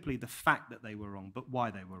 not simply the fact that they were wrong, but why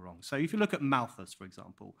they were wrong. So if you look at Malthus, for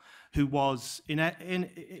example, who was, in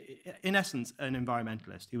essence, an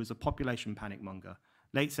environmentalist, he was a population panic monger,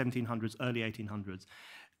 late 1700s, early 1800s.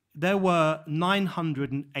 There were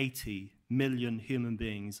 980 million human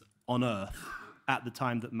beings on Earth at the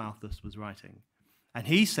time that Malthus was writing. And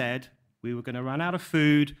he said we were going to run out of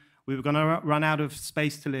food, we were going to run out of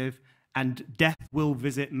space to live, and death will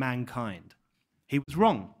visit mankind. He was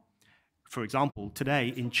wrong. For example, today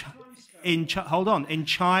in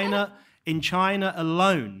China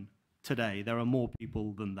alone today, there are more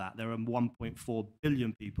people than that. There are 1.4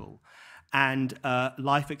 billion people. And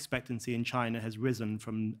life expectancy in China has risen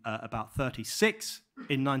from about 36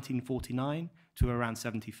 in 1949 to around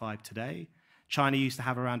 75 today. China used to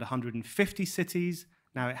have around 150 cities.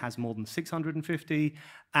 Now it has more than 650,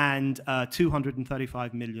 and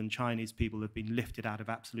 235 million Chinese people have been lifted out of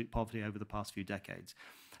absolute poverty over the past few decades.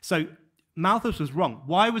 So Malthus was wrong.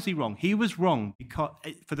 Why was he wrong? He was wrong because,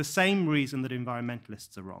 for the same reason that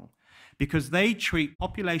environmentalists are wrong, because they treat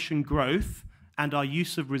population growth and our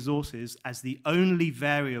use of resources as the only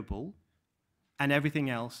variable and everything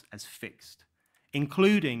else as fixed,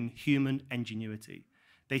 including human ingenuity.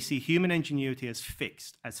 They see human ingenuity as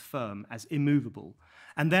fixed, as firm, as immovable,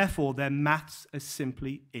 and therefore their maths are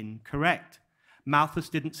simply incorrect. Malthus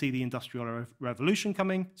didn't see the Industrial Revolution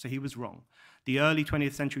coming, so he was wrong. The early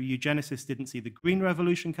 20th century eugenicists didn't see the Green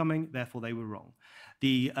Revolution coming, therefore they were wrong.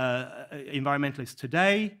 The environmentalists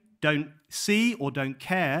today don't see or don't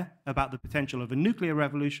care about the potential of a nuclear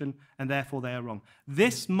revolution, and therefore they are wrong.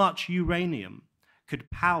 This much uranium could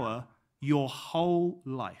power your whole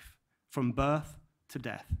life, from birth to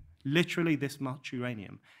death. Literally this much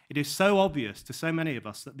uranium. It is so obvious to so many of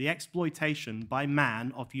us that the exploitation by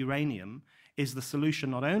man of uranium is the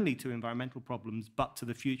solution not only to environmental problems, but to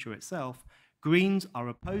the future itself. Greens are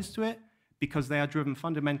opposed to it because they are driven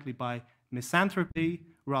fundamentally by misanthropy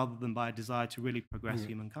rather than by a desire to really progress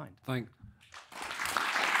humankind. Thanks.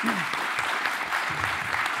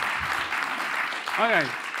 Okay.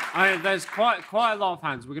 There's quite a lot of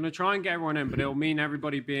hands. We're going to try and get everyone in, but it'll mean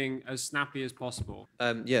everybody being as snappy as possible.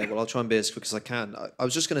 Yeah, well, I'll try and be as quick as I can. I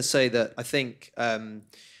was just going to say that I think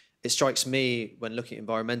it strikes me when looking at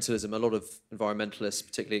environmentalism, a lot of environmentalists,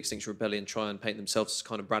 particularly Extinction Rebellion, try and paint themselves as a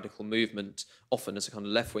kind of radical movement, often as a kind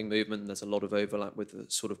of left-wing movement, and there's a lot of overlap with the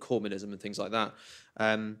sort of communism and things like that.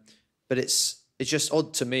 But it's just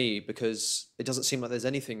odd to me because it doesn't seem like there's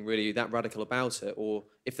anything really that radical about it, or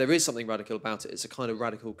if there is something radical about it, it's a kind of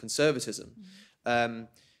radical conservatism.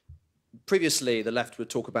 Previously, the left would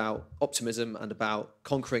talk about optimism and about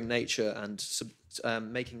conquering nature and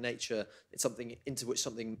making nature something into which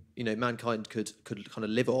mankind could kind of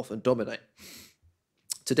live off and dominate.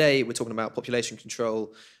 Today, we're talking about population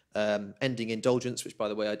control, ending indulgence, which, by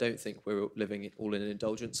the way, I don't think we're living all in an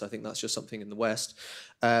indulgence. I think that's just something in the West.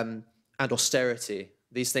 And austerity,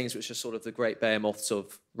 these things which are sort of the great behemoths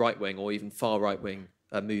of right-wing or even far right-wing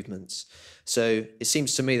movements. So it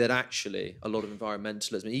seems to me that actually a lot of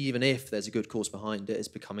environmentalism, even if there's a good cause behind it, is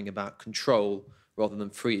becoming about control rather than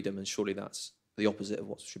freedom, and surely that's the opposite of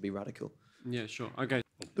what should be radical. Yeah, sure. Okay.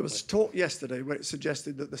 There was talk yesterday where it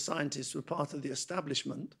suggested that the scientists were part of the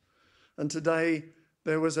establishment, and today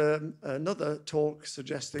there was another talk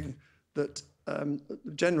suggesting that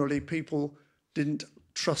generally people didn't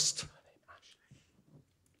trust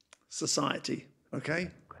society, okay?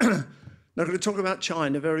 Now, I'm going to talk about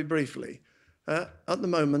China very briefly. At the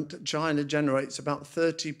moment, China generates about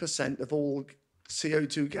 30% of all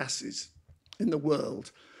CO2 gases in the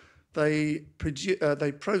world. They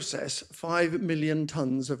process 5 million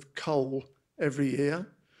tons of coal every year.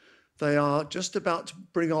 They are just about to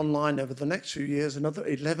bring online over the next few years another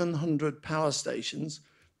 1,100 power stations,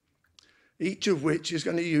 each of which is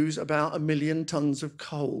going to use about 1 million tons of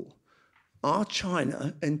coal. Are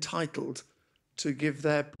China entitled to give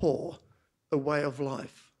their poor a way of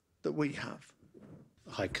life that we have?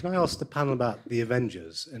 Hi, can I ask the panel about the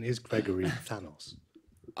Avengers, and is Gregory Thanos?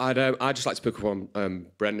 I'd just like to pick up on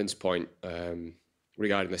Brendan's point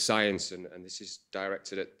regarding the science, and this is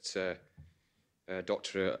directed at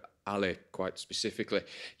Dr. Ali quite specifically.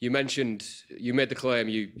 You made the claim,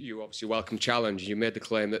 you obviously welcome challenge, you made the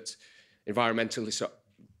claim that environmentalists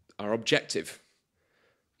are objective.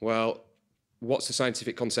 Well, what's the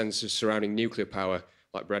scientific consensus surrounding nuclear power,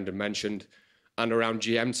 like Brendan mentioned, and around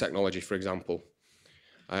GM technology, for example?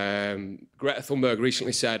 Greta Thunberg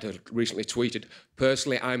recently tweeted,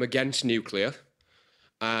 personally, I'm against nuclear,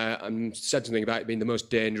 and said something about it being the most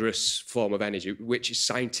dangerous form of energy, which is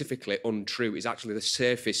scientifically untrue. It's actually the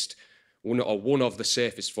safest one of the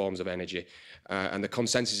safest forms of energy. And the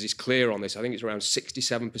consensus is clear on this. I think it's around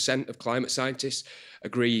 67% of climate scientists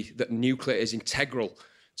agree that nuclear is integral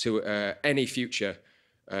to any future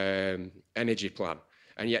energy plan.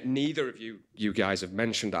 And yet neither of you guys have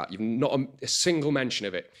mentioned that. You've not a single mention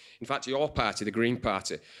of it. In fact, your party, the Green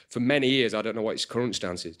Party, for many years, I don't know what its current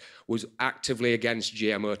stance is, was actively against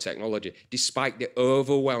GMO technology, despite the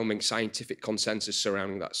overwhelming scientific consensus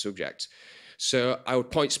surrounding that subject. So I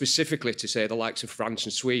would point specifically to, say, the likes of France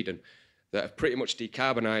and Sweden that have pretty much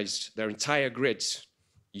decarbonised their entire grids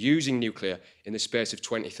using nuclear in the space of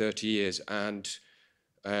 20, 30 years. And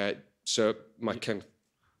so my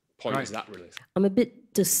point is that, really. I'm a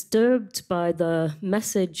bit disturbed by the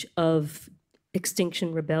message of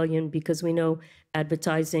Extinction Rebellion, because we know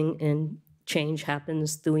advertising and change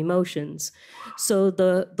happens through emotions. So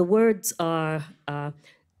the words are,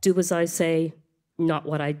 do as I say, not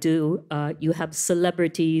what I do. You have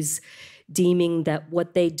celebrities deeming that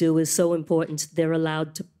what they do is so important they're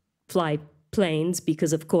allowed to fly planes,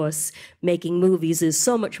 because of course making movies is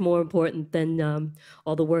so much more important than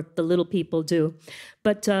all the work the little people do.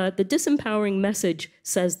 But the disempowering message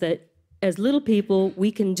says that as little people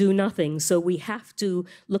we can do nothing, so we have to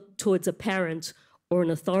look towards a parent or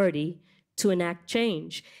an authority to enact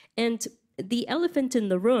change. And the elephant in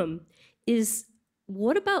the room is,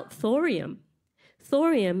 what about thorium?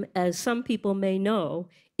 Thorium, as some people may know,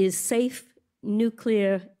 is safe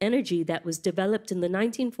nuclear energy that was developed in the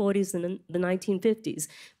 1940s and the 1950s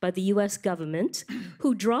by the US government,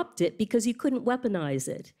 who dropped it because you couldn't weaponize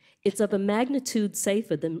it. It's of a magnitude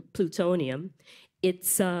safer than plutonium.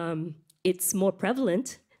 It's more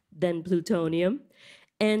prevalent than plutonium,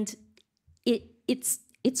 and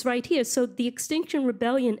it's right here. So the Extinction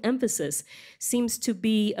Rebellion emphasis seems to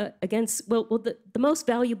be against, the most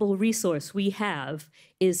valuable resource we have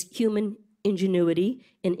is human ingenuity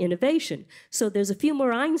and innovation. So there's a few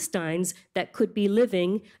more Einsteins that could be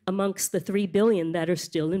living amongst the 3 billion that are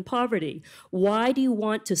still in poverty. Why do you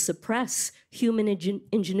want to suppress human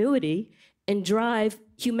ingenuity and drive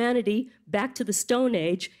humanity back to the Stone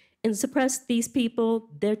Age and suppress these people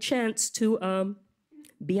their chance to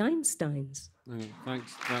be Einsteins?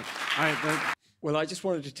 Thanks. Well, I just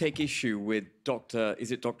wanted to take issue with Dr.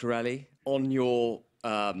 Ali, on your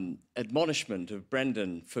admonishment of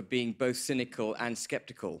Brendan for being both cynical and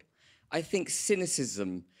skeptical. I think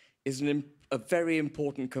cynicism is a very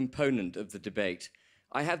important component of the debate.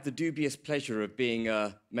 I have the dubious pleasure of being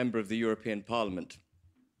a member of the European Parliament,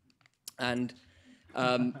 and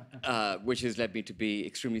which has led me to be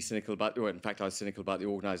extremely cynical about, in fact, I was cynical about the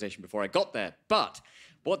organisation before I got there. But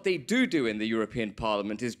what they do in the European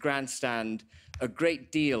Parliament is grandstand a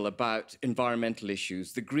great deal about environmental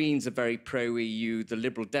issues. The Greens are very pro-EU, the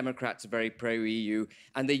Liberal Democrats are very pro-EU,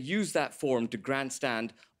 and they use that forum to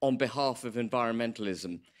grandstand on behalf of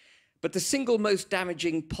environmentalism. But the single most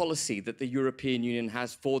damaging policy that the European Union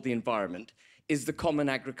has for the environment is the common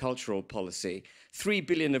agricultural policy, 3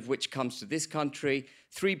 billion of which comes to this country,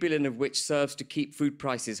 3 billion of which serves to keep food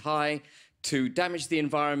prices high, to damage the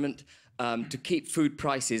environment, to keep food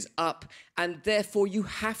prices up, and therefore you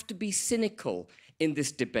have to be cynical in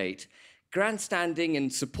this debate. Grandstanding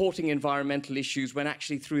and supporting environmental issues when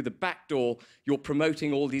actually through the back door you're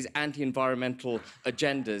promoting all these anti-environmental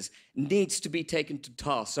agendas needs to be taken to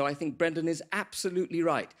task. So I think Brendan is absolutely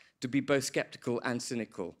right to be both skeptical and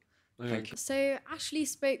cynical. Thank you. So Ashley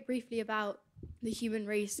spoke briefly about the human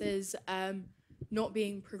races not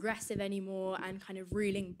being progressive anymore and kind of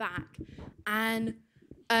reeling back. And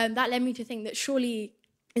that led me to think that surely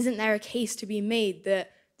isn't there a case to be made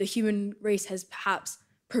that the human race has perhaps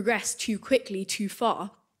progressed too quickly, too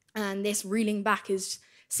far, and this reeling back is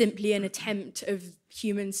simply an attempt of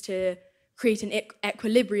humans to create an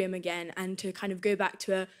equilibrium again and to kind of go back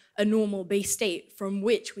to a normal base state from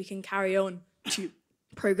which we can carry on to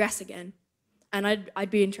progress again. And I'd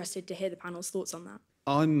be interested to hear the panel's thoughts on that.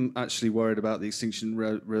 I'm actually worried about the Extinction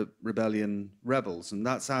Rebellion rebels, and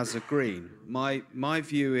that's as a Green. My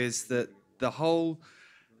view is that the whole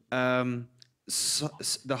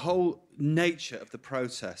nature of the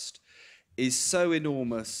protest is so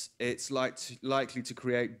enormous, it's likely to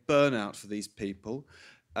create burnout for these people,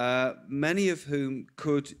 many of whom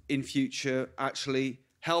could, in future, actually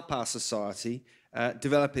help our society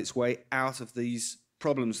develop its way out of these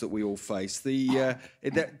problems that we all face. There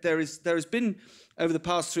has been, over the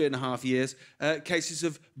past 3.5 years, cases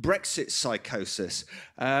of Brexit psychosis,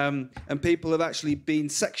 and people have actually been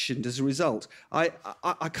sectioned as a result. I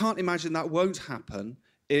can't imagine that won't happen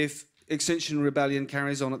if Extinction Rebellion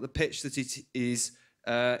carries on at the pitch that it is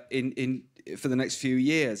for the next few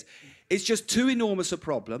years. It's just too enormous a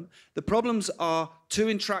problem. The problems are too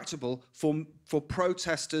intractable for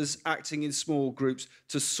protesters acting in small groups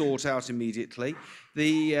to sort out immediately.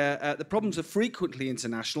 The problems are frequently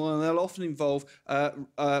international, and they'll often involve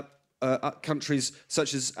countries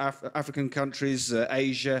such as African countries,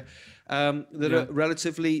 Asia, that are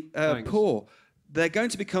relatively poor. They're going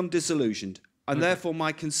to become disillusioned. And therefore,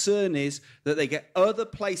 my concern is that they get other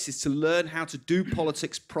places to learn how to do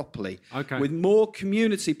politics properly, with more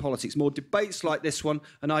community politics, more debates like this one,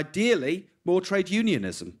 and ideally, more trade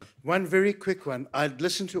unionism. One very quick one. I'd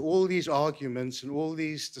listened to all these arguments and all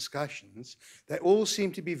these discussions. They all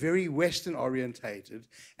seem to be very Western orientated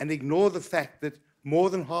and ignore the fact that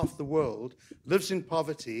more than half the world lives in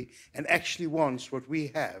poverty and actually wants what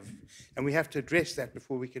we have, and we have to address that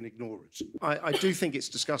before we can ignore it. I do think it's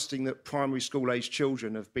disgusting that primary school-aged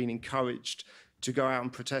children have been encouraged to go out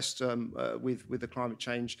and protest with the climate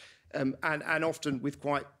change, and often with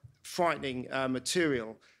quite frightening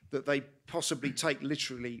material that they possibly take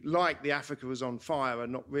literally, like the Africa was on fire,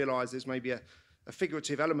 and not realise there's maybe a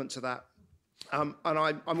figurative element to that. And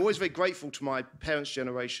I'm always very grateful to my parents'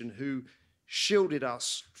 generation who shielded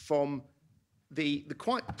us from the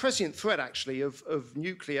quite prescient threat, actually, of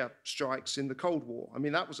nuclear strikes in the Cold War. I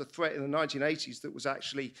mean, that was a threat in the 1980s that was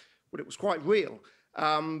actually, well, it was quite real.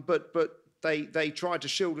 But they tried to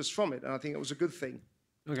shield us from it, and I think it was a good thing.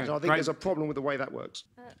 Okay, so I think there's a problem with the way that works.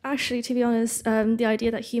 Actually, to be honest, the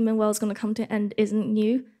idea that human world is going to come to an end isn't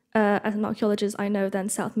new. As an archaeologist, I know that in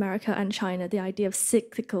South America and China, the idea of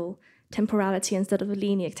cyclical temporality instead of a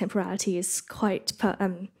linear temporality is quite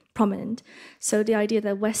prominent. So the idea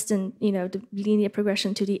that Western, the linear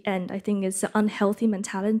progression to the end, I think is an unhealthy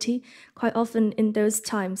mentality. Quite often in those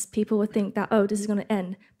times, people would think that, oh, this is going to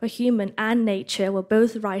end. But human and nature will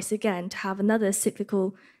both rise again to have another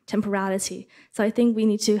cyclical temporality. So I think we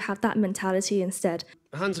need to have that mentality instead.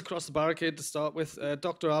 Hands across the barricade to start with.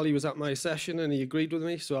 Dr. Ali was at my session and he agreed with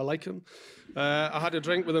me, so I like him. I had a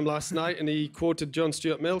drink with him last night and he quoted John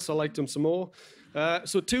Stuart Mill, so I liked him some more.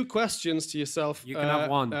 So two questions to yourself. You can have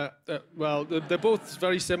one. Well, they're both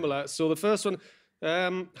very similar. So the first one,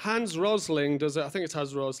 Hans Rosling I think it's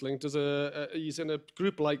Hans Rosling, he's in a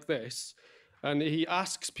group like this, and he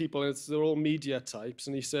asks people, and they're all media types,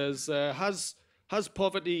 and he says, has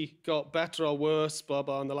poverty got better or worse, blah,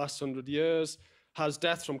 blah, in the last 100 years? Has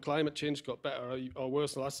death from climate change got better or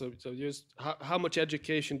worse in the last 100 years? How much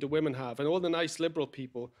education do women have? And all the nice liberal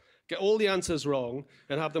people get all the answers wrong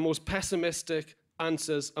and have the most pessimistic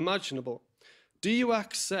answers imaginable. Do you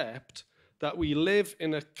accept that we live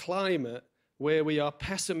in a climate where we are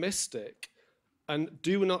pessimistic and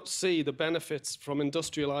do not see the benefits from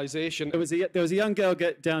industrialization? There was a young girl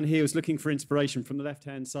down here who was looking for inspiration from the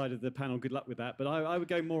left-hand side of the panel. Good luck with that. But I would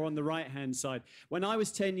go more on the right-hand side. When I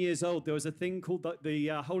was 10 years old, there was a thing called the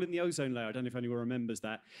hole in the ozone layer. I don't know if anyone remembers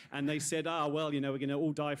that. And they said, well, we're going to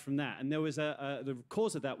all die from that. And there was the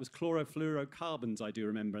cause of that was chlorofluorocarbons, I do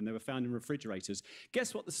remember, and they were found in refrigerators.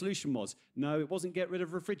 Guess what the solution was? No, it wasn't get rid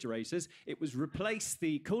of refrigerators. It was replace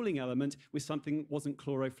the cooling element with something that wasn't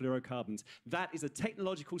chlorofluorocarbons. That is a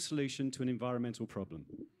technological solution to an environmental problem.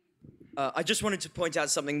 I just wanted to point out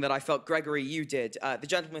something that I felt, Gregory, you did. The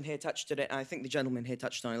gentleman here touched on it, and I think the gentleman here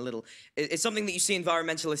touched on it a little. It's something that you see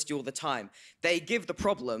environmentalists do all the time. They give the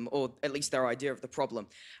problem, or at least their idea of the problem,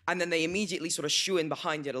 and then they immediately sort of shoe in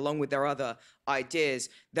behind it, along with their other ideas,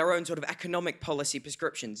 their own sort of economic policy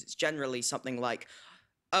prescriptions. It's generally something like,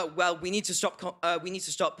 well, we need to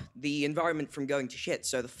stop the environment from going to shit.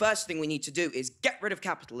 So the first thing we need to do is get rid of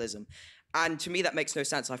capitalism. And to me, that makes no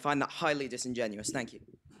sense. I find that highly disingenuous. Thank you.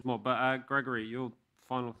 Well, but Gregory, your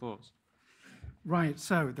final thoughts. Right,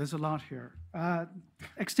 so there's a lot here.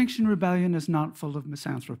 Extinction Rebellion is not full of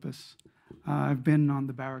misanthropists. I've been on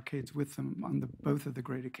the barricades with them on both of the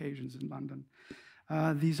great occasions in London.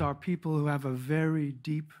 These are people who have a very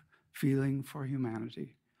deep feeling for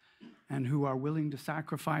humanity and who are willing to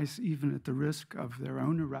sacrifice, even at the risk of their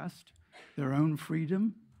own arrest, their own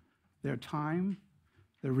freedom, their time,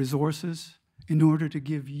 their resources, in order to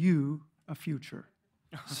give you a future.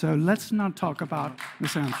 So let's not talk about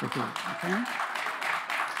misanthropy, okay?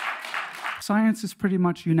 Science is pretty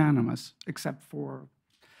much unanimous, except for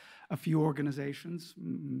a few organizations,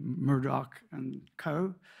 Murdoch and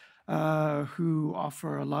co., who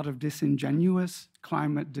offer a lot of disingenuous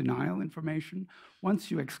climate denial information.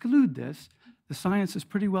 Once you exclude this, the science is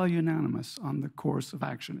pretty well unanimous on the course of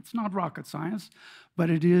action. It's not rocket science, but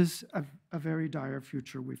it is a very dire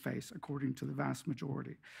future we face, according to the vast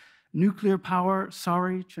majority. Nuclear power,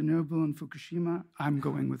 sorry, Chernobyl and Fukushima. I'm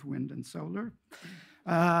going with wind and solar.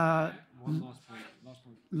 One last point.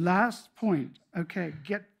 Last point. Okay,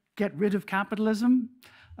 get rid of capitalism.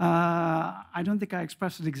 I don't think I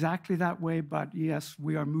expressed it exactly that way, but yes,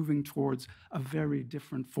 we are moving towards a very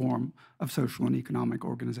different form of social and economic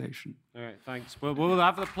organization. All right, thanks. We'll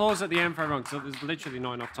have the applause at the end for everyone, because there's literally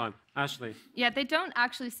not enough time. Ashley. Yeah, they don't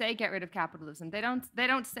actually say get rid of capitalism. They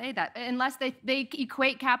don't say that unless they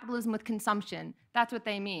equate capitalism with consumption. That's what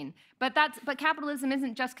they mean. But capitalism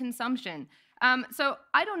isn't just consumption. So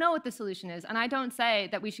I don't know what the solution is, and I don't say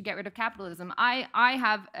that we should get rid of capitalism. I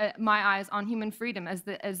have my eyes on human freedom as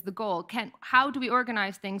the goal. How do we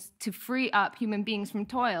organize things to free up human beings from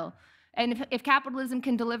toil? And if capitalism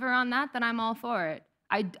can deliver on that, then I'm all for it.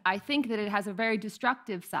 I think that it has a very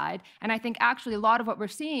destructive side, and I think actually a lot of what we're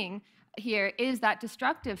seeing here is that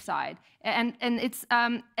destructive side. And it's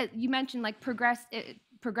you mentioned like progress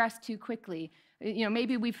too quickly. You know,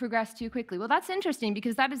 maybe we've progressed too quickly. Well, that's interesting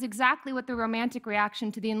because that is exactly what the Romantic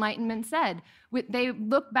reaction to the Enlightenment said. They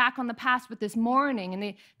look back on the past with this mourning,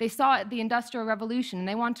 and they saw the Industrial Revolution, and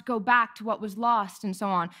they want to go back to what was lost and so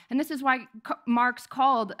on. And this is why Marx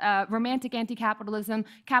called Romantic anti-capitalism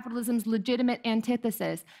capitalism's legitimate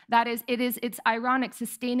antithesis. That is, it's ironic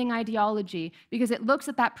sustaining ideology because it looks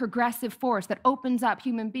at that progressive force that opens up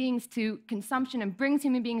human beings to consumption and brings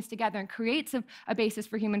human beings together and creates a basis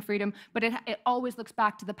for human freedom, but it always looks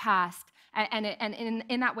back to the past, and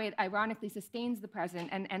in that way it ironically sustains the present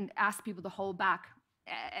and asks people to hold back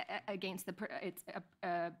against its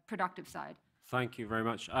productive side. Thank you very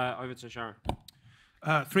much. Over to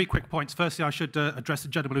Shahrar. 3 quick points. Firstly, I should address the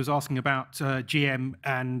gentleman who was asking about GM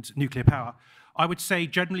and nuclear power. I would say,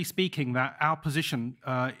 generally speaking, that our position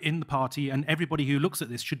in the party and everybody who looks at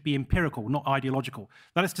this should be empirical, not ideological.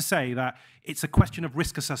 That is to say that it's a question of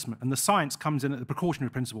risk assessment, and the science comes in at the precautionary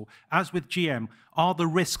principle. As with GM, are the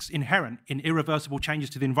risks inherent in irreversible changes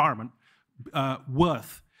to the environment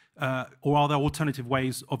worth or are there alternative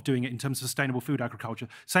ways of doing it in terms of sustainable food agriculture?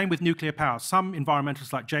 Same with nuclear power. Some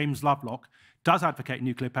environmentalists like James Lovelock does advocate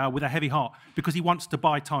nuclear power with a heavy heart because he wants to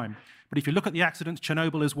buy time. But if you look at the accidents,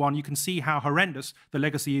 Chernobyl is one, you can see how horrendous the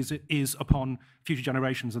legacy is upon future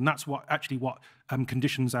generations, and that's what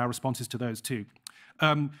conditions our responses to those too.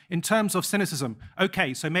 In terms of cynicism,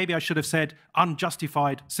 okay, so maybe I should have said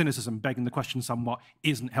unjustified cynicism, begging the question somewhat,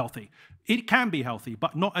 isn't healthy. It can be healthy,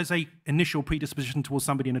 but not as an initial predisposition towards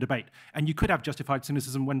somebody in a debate. And you could have justified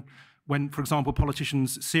cynicism when for example,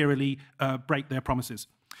 politicians serially break their promises.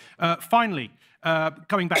 Finally,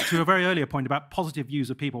 coming back to a very earlier point about positive views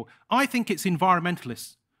of people, I think it's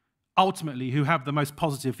environmentalists, ultimately, who have the most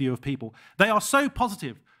positive view of people. They are so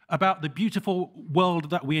positive about the beautiful world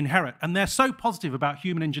that we inherit, and they're so positive about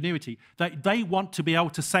human ingenuity that they want to be able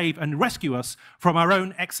to save and rescue us from our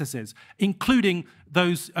own excesses, including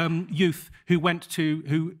those youth who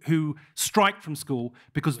who striked from school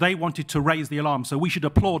because they wanted to raise the alarm. So we should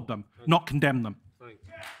applaud them, not condemn them.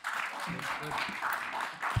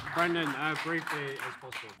 Brendan, briefly as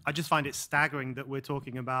possible. I just find it staggering that we're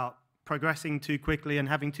talking about progressing too quickly and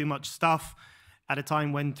having too much stuff at a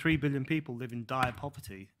time when 3 billion people live in dire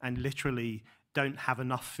poverty and literally don't have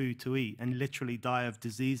enough food to eat and literally die of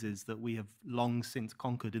diseases that we have long since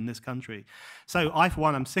conquered in this country. So I, for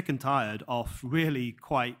one, am sick and tired of really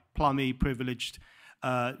quite plummy, privileged,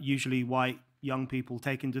 usually white young people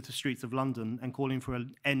taken to the streets of London and calling for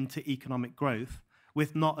an end to economic growth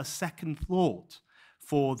with not a second thought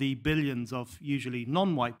for the billions of usually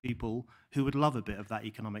non-white people who would love a bit of that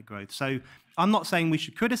economic growth. So I'm not saying we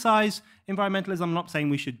should criticize environmentalism. I'm not saying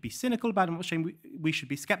we should be cynical about it. I'm not saying we should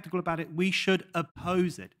be skeptical about it. We should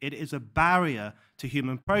oppose it. It is a barrier to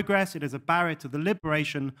human progress. It is a barrier to the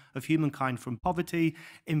liberation of humankind from poverty.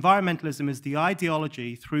 Environmentalism is the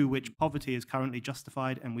ideology through which poverty is currently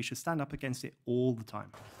justified, and we should stand up against it all the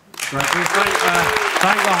time. Right.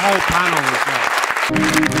 Thank the whole panel as well.